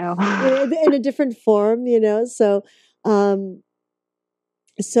 I know. In a different form, So,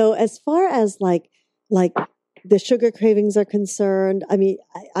 so as far as like the sugar cravings are concerned,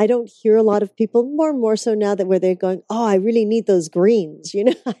 I don't hear a lot of people, more and more so now, that where they're going, oh, I really need those greens,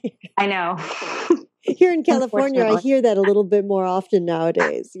 I know. Here in California, I hear that a little bit more often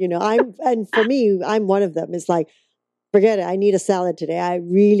nowadays. And for me, I'm one of them. It's like, forget it. I need a salad today. I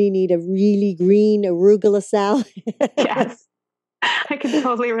really need a really green arugula salad. Yes. I can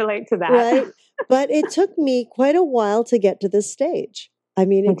totally relate to that. Right. But it took me quite a while to get to this stage. I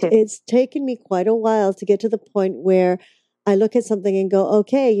mean, it's taken me quite a while to get to the point where I look at something and go,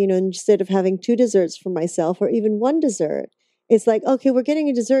 okay, instead of having 2 desserts for myself or even 1 dessert, it's like, okay, we're getting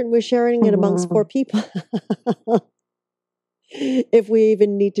a dessert and we're sharing it amongst 4 people. If we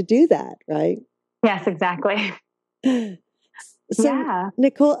even need to do that, right? Yes, exactly. So,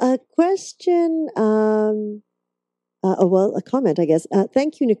 Nicole, a question, a comment, I guess.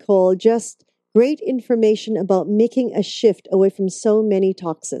 Thank you, Nicole. Just great information about making a shift away from so many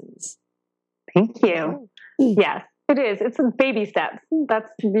toxins. Thank you. Yes, it is. It's baby steps.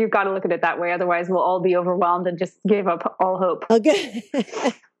 You've got to look at it that way. Otherwise, we'll all be overwhelmed and just give up all hope. Okay.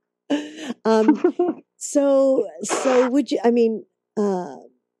 So would you,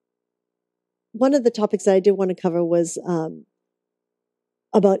 one of the topics that I did want to cover was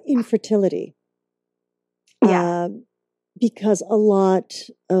about infertility. Yeah. Because a lot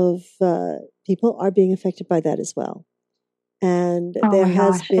of people are being affected by that as well. And there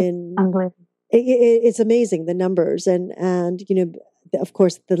has been, it's amazing, the numbers. And of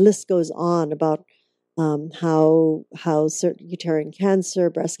course, the list goes on about how certain uterine cancer,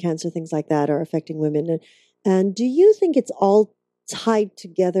 breast cancer, things like that are affecting women. And do you think it's all tied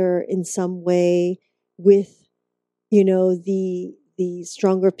together in some way with, the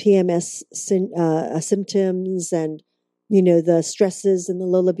stronger PMS symptoms and, the stresses and the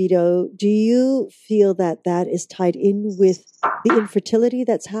low libido? Do you feel that is tied in with the infertility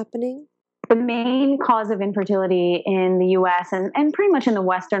that's happening? The main cause of infertility in the U.S. and pretty much in the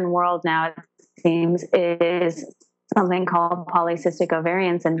Western world now, it seems, is something called polycystic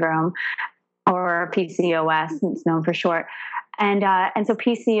ovarian syndrome, or PCOS, it's known for short. And so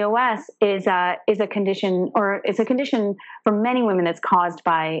PCOS is a condition, or it's a condition for many women that's caused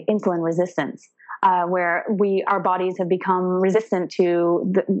by insulin resistance, where our bodies have become resistant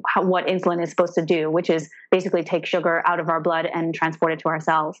to what insulin is supposed to do, which is basically take sugar out of our blood and transport it to our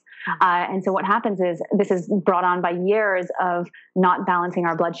cells. And so what happens is this is brought on by years of not balancing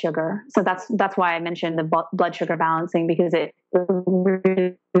our blood sugar. So that's why I mentioned the blood sugar balancing, because it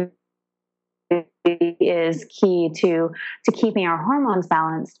really is key to keeping our hormones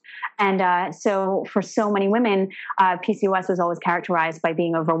balanced. And so for so many women, PCOS was always characterized by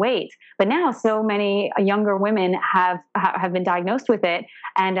being overweight. But now so many younger women have been diagnosed with it,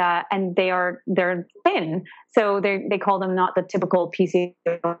 and they're thin. So they call them not the typical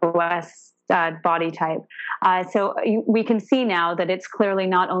PCOS body type. So we can see now that it's clearly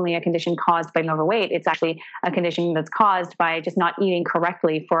not only a condition caused by being overweight, it's actually a condition that's caused by just not eating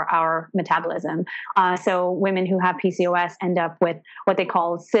correctly for our metabolism. So women who have PCOS end up with what they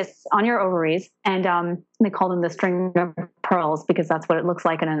call cysts on your ovaries, and they call them the string of pearls because that's what it looks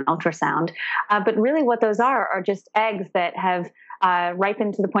like in an ultrasound. But really what those are just eggs that have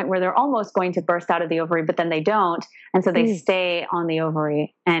ripened to the point where they're almost going to burst out of the ovary, but then they don't, and so they stay on the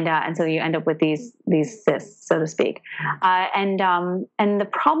ovary, and so you end up with these cysts, so to speak. And the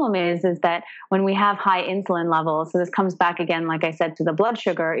problem is that when we have high insulin levels, so this comes back again, like I said, to the blood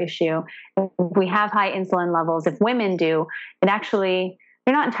sugar issue. If we have high insulin levels, if women do, it actually,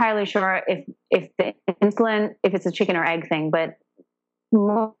 they're not entirely sure if the insulin, if it's a chicken or egg thing, but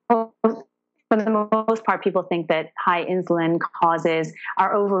for the most part, people think that high insulin causes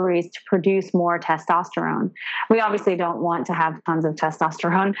our ovaries to produce more testosterone. We obviously don't want to have tons of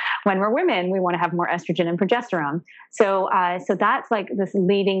testosterone when we're women. We want to have more estrogen and progesterone. So that's like this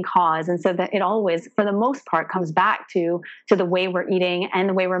leading cause. And so that it always, for the most part, comes back to the way we're eating and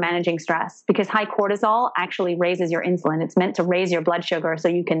the way we're managing stress, because high cortisol actually raises your insulin. It's meant to raise your blood sugar so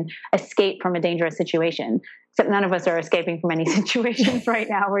you can escape from a dangerous situation. Except none of us are escaping from any situations right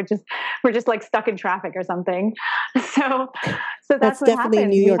now. We're just like stuck in traffic or something. So that's what definitely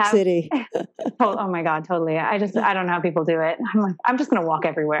happens. New York City. Oh my God, totally. I don't know how people do it. I'm like, I'm just going to walk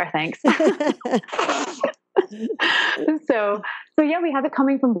everywhere. Thanks. So yeah, we have it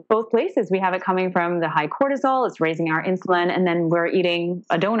coming from both places. We have it coming from the high cortisol. It's raising our insulin, and then we're eating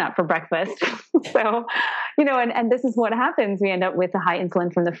a donut for breakfast. So, and this is what happens. We end up with the high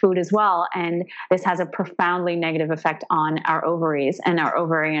insulin from the food as well. And this has a profoundly negative effect on our ovaries and our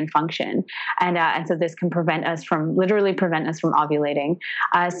ovarian function. And so this can literally prevent us from ovulating.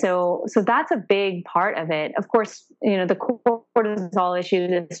 So that's a big part of it. Of course, the cortisol issue,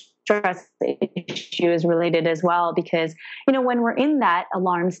 the stress issue is related as well, because, when we're in that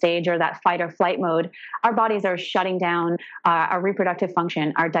alarm stage or that fight or flight mode, our bodies are shutting down our reproductive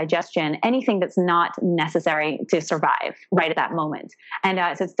function, our digestion, anything that's not necessary to survive right at that moment. And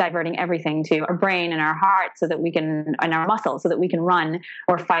so it's diverting everything to our brain and our heart and our muscles so that we can run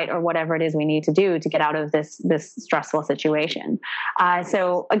or fight or whatever it is we need to do to get out of this stressful situation.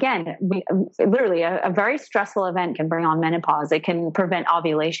 So again, literally a very stressful event can bring on menopause. It can prevent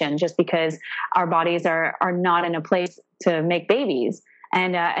ovulation just because our bodies are not in a place to make babies.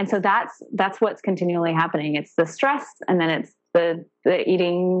 And so that's what's continually happening. It's the stress, and then it's the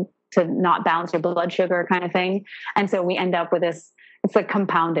eating to not balance your blood sugar kind of thing. And so we end up with this, it's like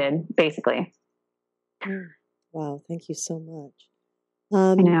compounded, basically. Wow. Thank you so much.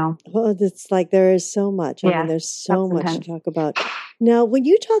 I know. Well, it's like there is so much. I mean, there's so much intense to talk about. Now, when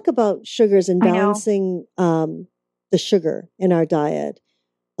you talk about sugars and balancing the sugar in our diet,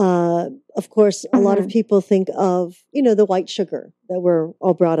 of course, a lot of people think of, the white sugar that we're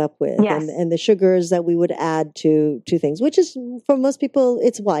all brought up with, and the sugars that we would add to things, which is, for most people,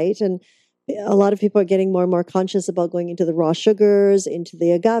 it's white. And a lot of people are getting more and more conscious about going into the raw sugars, into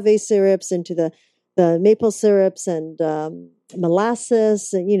the agave syrups, into the maple syrups and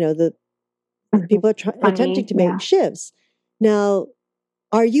molasses, and, the people are attempting to make shifts. Now,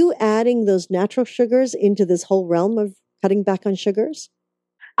 are you adding those natural sugars into this whole realm of cutting back on sugars?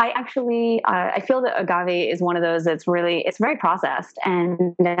 I actually, I feel that agave is one of those that's it's very processed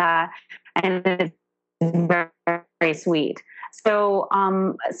and it's very, very sweet. So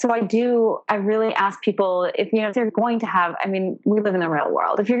I really ask people if they're going to have, we live in the real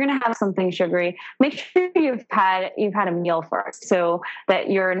world. If you're going to have something sugary, make sure you've had a meal first, so that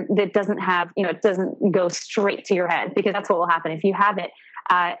that doesn't have, it doesn't go straight to your head, because that's what will happen. If you have it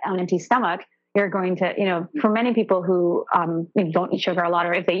on an empty stomach, you're going to, for many people who don't eat sugar a lot,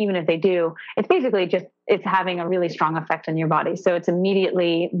 or if they do, it's basically it's having a really strong effect on your body. So it's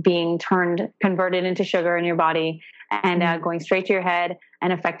immediately being converted into sugar in your body, and going straight to your head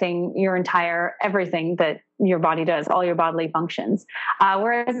and affecting your entire everything that your body does, all your bodily functions.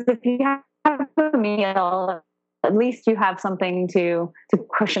 Whereas if you have a meal, at least you have something to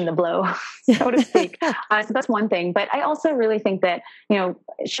cushion the blow, so to speak. So that's one thing. But I also really think that,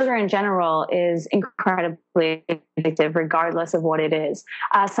 sugar in general is incredibly addictive, regardless of what it is.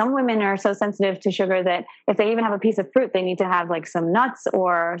 Some women are so sensitive to sugar that if they even have a piece of fruit, they need to have like some nuts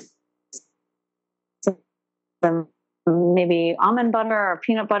or some maybe almond butter or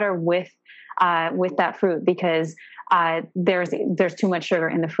peanut butter with that fruit, because there's too much sugar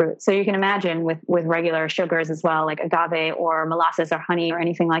in the fruit. So you can imagine with regular sugars as well, like agave or molasses or honey or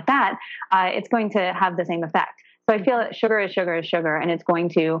anything like that, it's going to have the same effect. So I feel that sugar is sugar is sugar, and it's going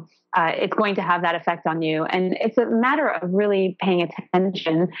to have that effect on you. And it's a matter of really paying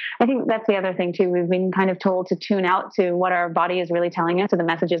attention. I think that's the other thing too. We've been kind of told to tune out to what our body is really telling us, or the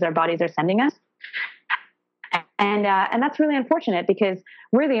messages our bodies are sending us. And that's really unfortunate, because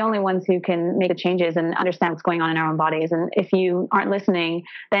we're the only ones who can make the changes and understand what's going on in our own bodies. And if you aren't listening,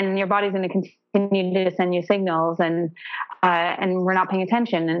 then your body's going to continue to send you signals, and we're not paying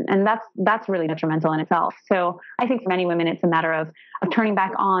attention. And that's really detrimental in itself. So I think for many women, it's a matter of turning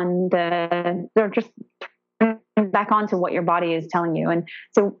back on back onto what your body is telling you. And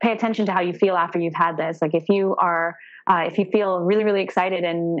so pay attention to how you feel after you've had this. Like if you feel really, really excited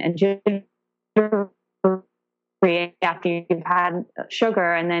and after you've had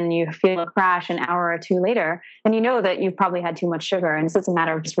sugar, and then you feel a crash an hour or two later, then you know that you've probably had too much sugar. And so it's a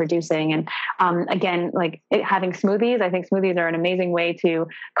matter of just reducing. And again, having smoothies, I think smoothies are an amazing way to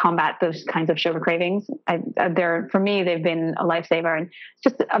combat those kinds of sugar cravings. For me, they've been a lifesaver. And it's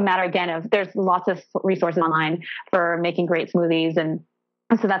just a matter, again, of there's lots of resources online for making great smoothies. And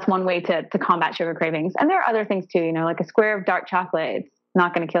so that's one way to combat sugar cravings. And there are other things too, like a square of dark chocolate, it's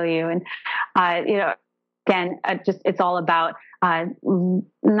not going to kill you. And, again, it's all about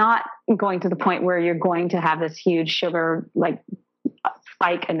not going to the point where you're going to have this huge sugar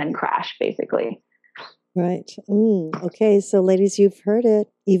spike and then crash, basically. Right. Okay. So ladies, you've heard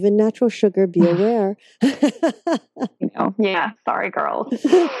it. Even natural sugar, be aware. Yeah. Sorry, girls.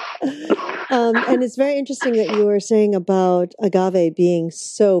 And it's very interesting that you were saying about agave being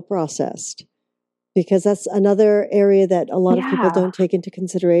so processed, because that's another area that a lot of people don't take into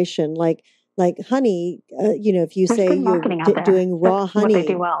consideration. Like honey, if you say you're doing raw honey. What they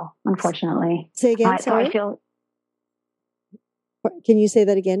do well, unfortunately. Say again, sorry. Can you say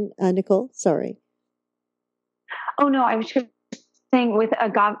that again, Nicole? Sorry. Oh, no, I was just saying with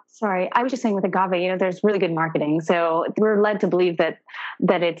agave, sorry, I was just saying with agave, there's really good marketing. So we're led to believe that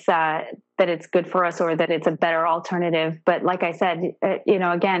it's good for us or that it's a better alternative. But like I said,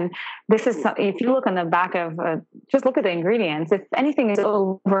 again, this is, if you look on the back of, just look at the ingredients. If anything is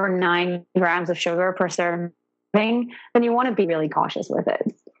over 9 grams of sugar per serving, then you want to be really cautious with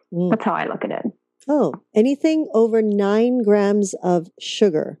it. That's how I look at it. Oh, anything over 9 grams of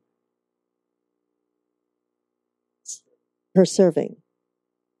sugar per serving.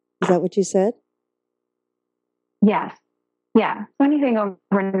 Is that what you said? Yes. Yeah. So anything over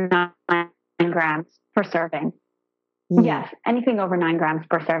 9 grams per serving. Yes. Anything over 9 grams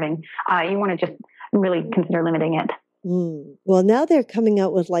per serving. You want to just really consider limiting it. Well, now they're coming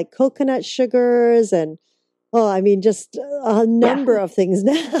out with like coconut sugars and, just a number of things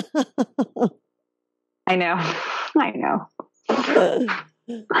now. I know.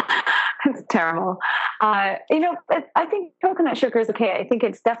 It's terrible. I think coconut sugar is okay. I think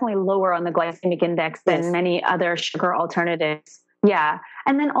it's definitely lower on the glycemic index than many other sugar alternatives. Yeah.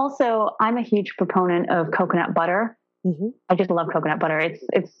 And then also, I'm a huge proponent of coconut butter. Mm-hmm. I just love coconut butter.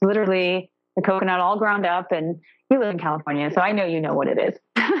 It's literally the coconut all ground up, and you live in California, so I know you know what it is.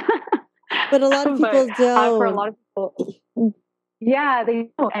 But a lot of people don't. For a lot of people, yeah, they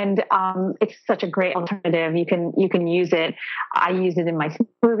know, and it's such a great alternative. You can use it. I use it in my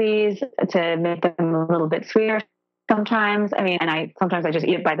smoothies to make them a little bit sweeter sometimes. Sometimes I just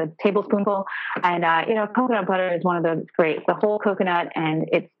eat it by the tablespoonful. And coconut butter is one of the great. The whole coconut, and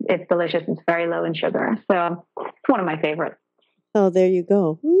it's delicious. It's very low in sugar, so it's one of my favorites. Oh, there you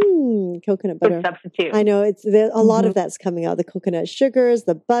go. Coconut butter. Good substitute. I know a lot of that's coming out. The coconut sugars,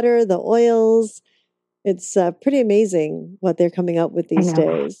 the butter, the oils. It's pretty amazing what they're coming out with these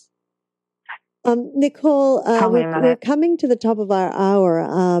days. Nicole, we're coming to the top of our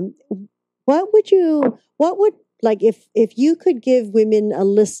hour. If you could give women a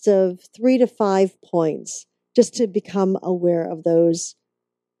list of 3 to 5 points just to become aware of those,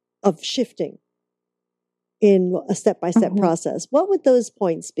 of shifting in a step-by-step process, what would those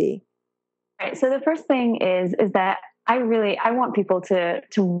points be? Right. So the first thing is that I want people to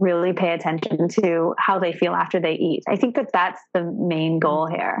really pay attention to how they feel after they eat. I think that's the main goal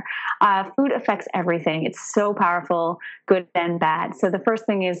here. Food affects everything. It's so powerful, good and bad. So the first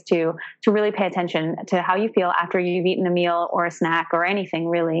thing is to really pay attention to how you feel after you've eaten a meal or a snack or anything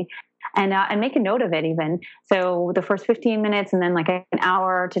really. And make a note of it even. So the first 15 minutes and then like an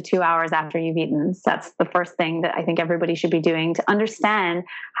hour to 2 hours after you've eaten. So that's the first thing that I think everybody should be doing to understand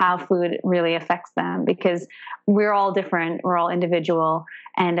how food really affects them, because we're all different. We're all individual.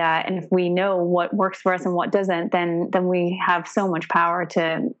 And if we know what works for us and what doesn't, then we have so much power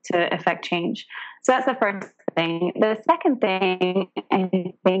to affect change. So that's the first thing. The second thing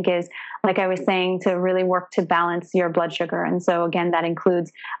I think is, like I was saying, to really work to balance your blood sugar. And so again, that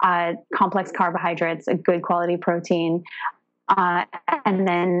includes complex carbohydrates, a good quality protein, and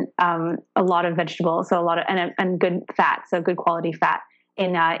then a lot of vegetables, so a lot of and good fat, so good quality fat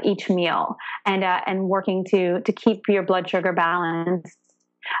in each meal, and working to keep your blood sugar balanced,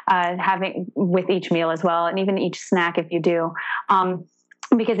 having with each meal as well, and even each snack if you do.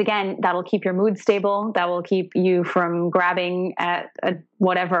 Because again, that'll keep your mood stable. That will keep you from grabbing at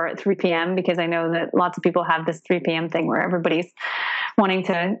whatever at 3 p.m. Because I know that lots of people have this 3 p.m. thing where everybody's wanting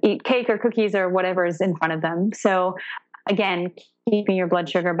to eat cake or cookies or whatever is in front of them. So again, keeping your blood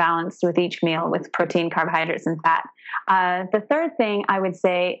sugar balanced with each meal with protein, carbohydrates, and fat. The third thing I would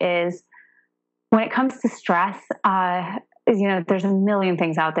say is when it comes to stress, there's a million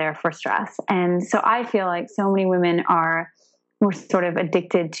things out there for stress. And so I feel like so many women we're sort of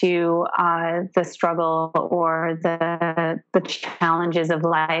addicted to the struggle or the challenges of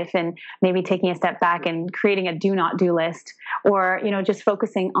life, and maybe taking a step back and creating a do not do list, or just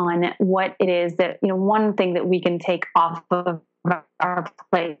focusing on what it is that one thing that we can take off of our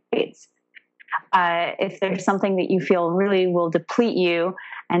plates. If there's something that you feel really will deplete you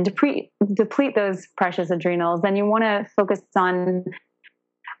and deplete those precious adrenals, then you want to focus on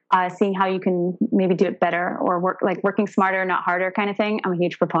seeing how you can maybe do it better, or working smarter, not harder kind of thing. I'm a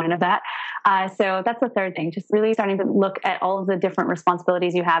huge proponent of that. So that's the third thing, just really starting to look at all of the different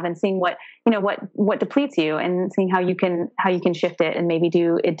responsibilities you have and seeing what depletes you, and seeing how you can shift it and maybe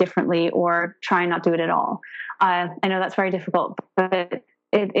do it differently or try and not do it at all. I know that's very difficult, but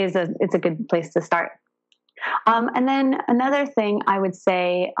it's a good place to start. And then another thing I would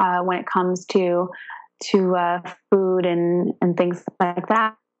say when it comes to food and things like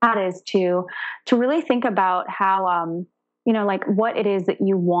that is to really think about how like what it is that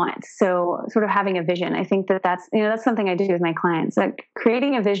you want. So sort of having a vision. I think that's something I do with my clients, like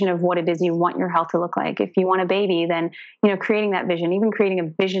creating a vision of what it is you want your health to look like. If you want a baby, then, creating that vision, even creating a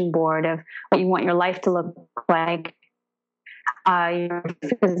vision board of what you want your life to look like, your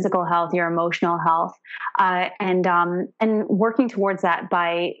physical health, your emotional health, and working towards that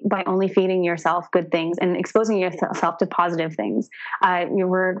by only feeding yourself good things and exposing yourself to positive things.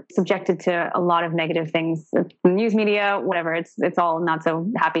 We're subjected to a lot of negative things, news media, whatever. It's all not so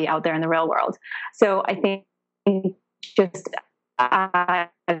happy out there in the real world. So I think just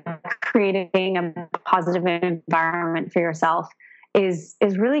creating a positive environment for yourself is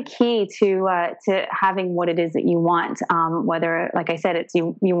really key to having what it is that you want. Whether, like I said, it's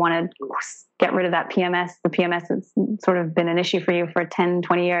you want to get rid of that PMS, the PMS that's sort of been an issue for you for 10,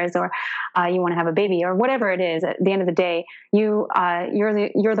 20 years, or you want to have a baby, or whatever it is. At the end of the day, you're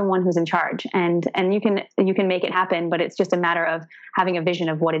the one who's in charge, and you can make it happen. But it's just a matter of having a vision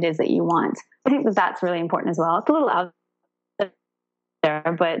of what it is that you want. I think that's really important as well. It's a little out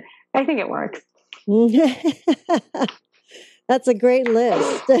there, but I think it works. That's a great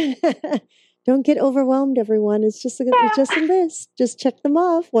list. Don't get overwhelmed, everyone. It's just a list. Just check them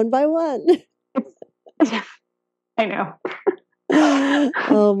off one by one. I know.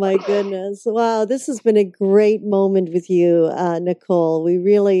 Oh my goodness. Wow. This has been a great moment with you, Nicole. We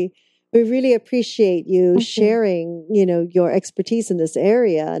really appreciate you sharing, your expertise in this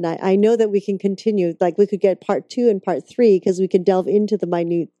area. And I know that we can continue, like we could get part 2 and part 3, because we can delve into the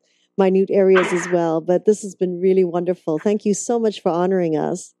minute areas as well. But this has been really wonderful. Thank you so much for honoring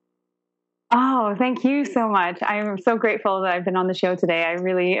us. Oh, thank you so much. I'm so grateful that I've been on the show today. I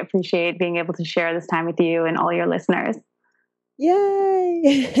really appreciate being able to share this time with you and all your listeners. Yay!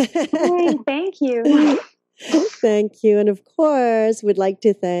 Yay, thank you. Thank you. And of course, we'd like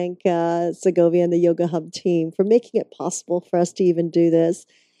to thank Segovia and the Yoga Hub team for making it possible for us to even do this.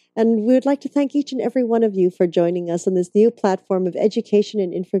 And we would like to thank each and every one of you for joining us on this new platform of education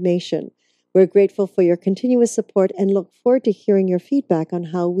and information. We're grateful for your continuous support and look forward to hearing your feedback on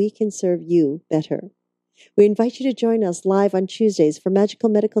how we can serve you better. We invite you to join us live on Tuesdays for Magical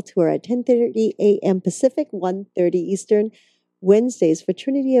Medical Tour at 10:30 a.m. Pacific, 1:30 Eastern. Wednesdays for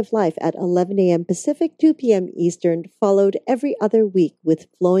Trinity of Life at 11 a.m. Pacific, 2 p.m. Eastern, followed every other week with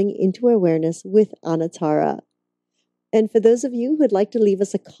Flowing into Awareness with Anatara. And for those of you who would like to leave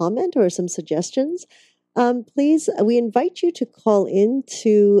us a comment or some suggestions, please, we invite you to call in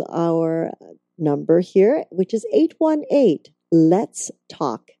to our number here, which is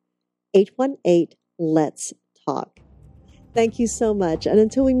 818-LETS-TALK. 818-LETS-TALK. Thank you so much. And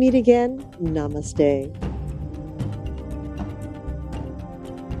until we meet again, namaste.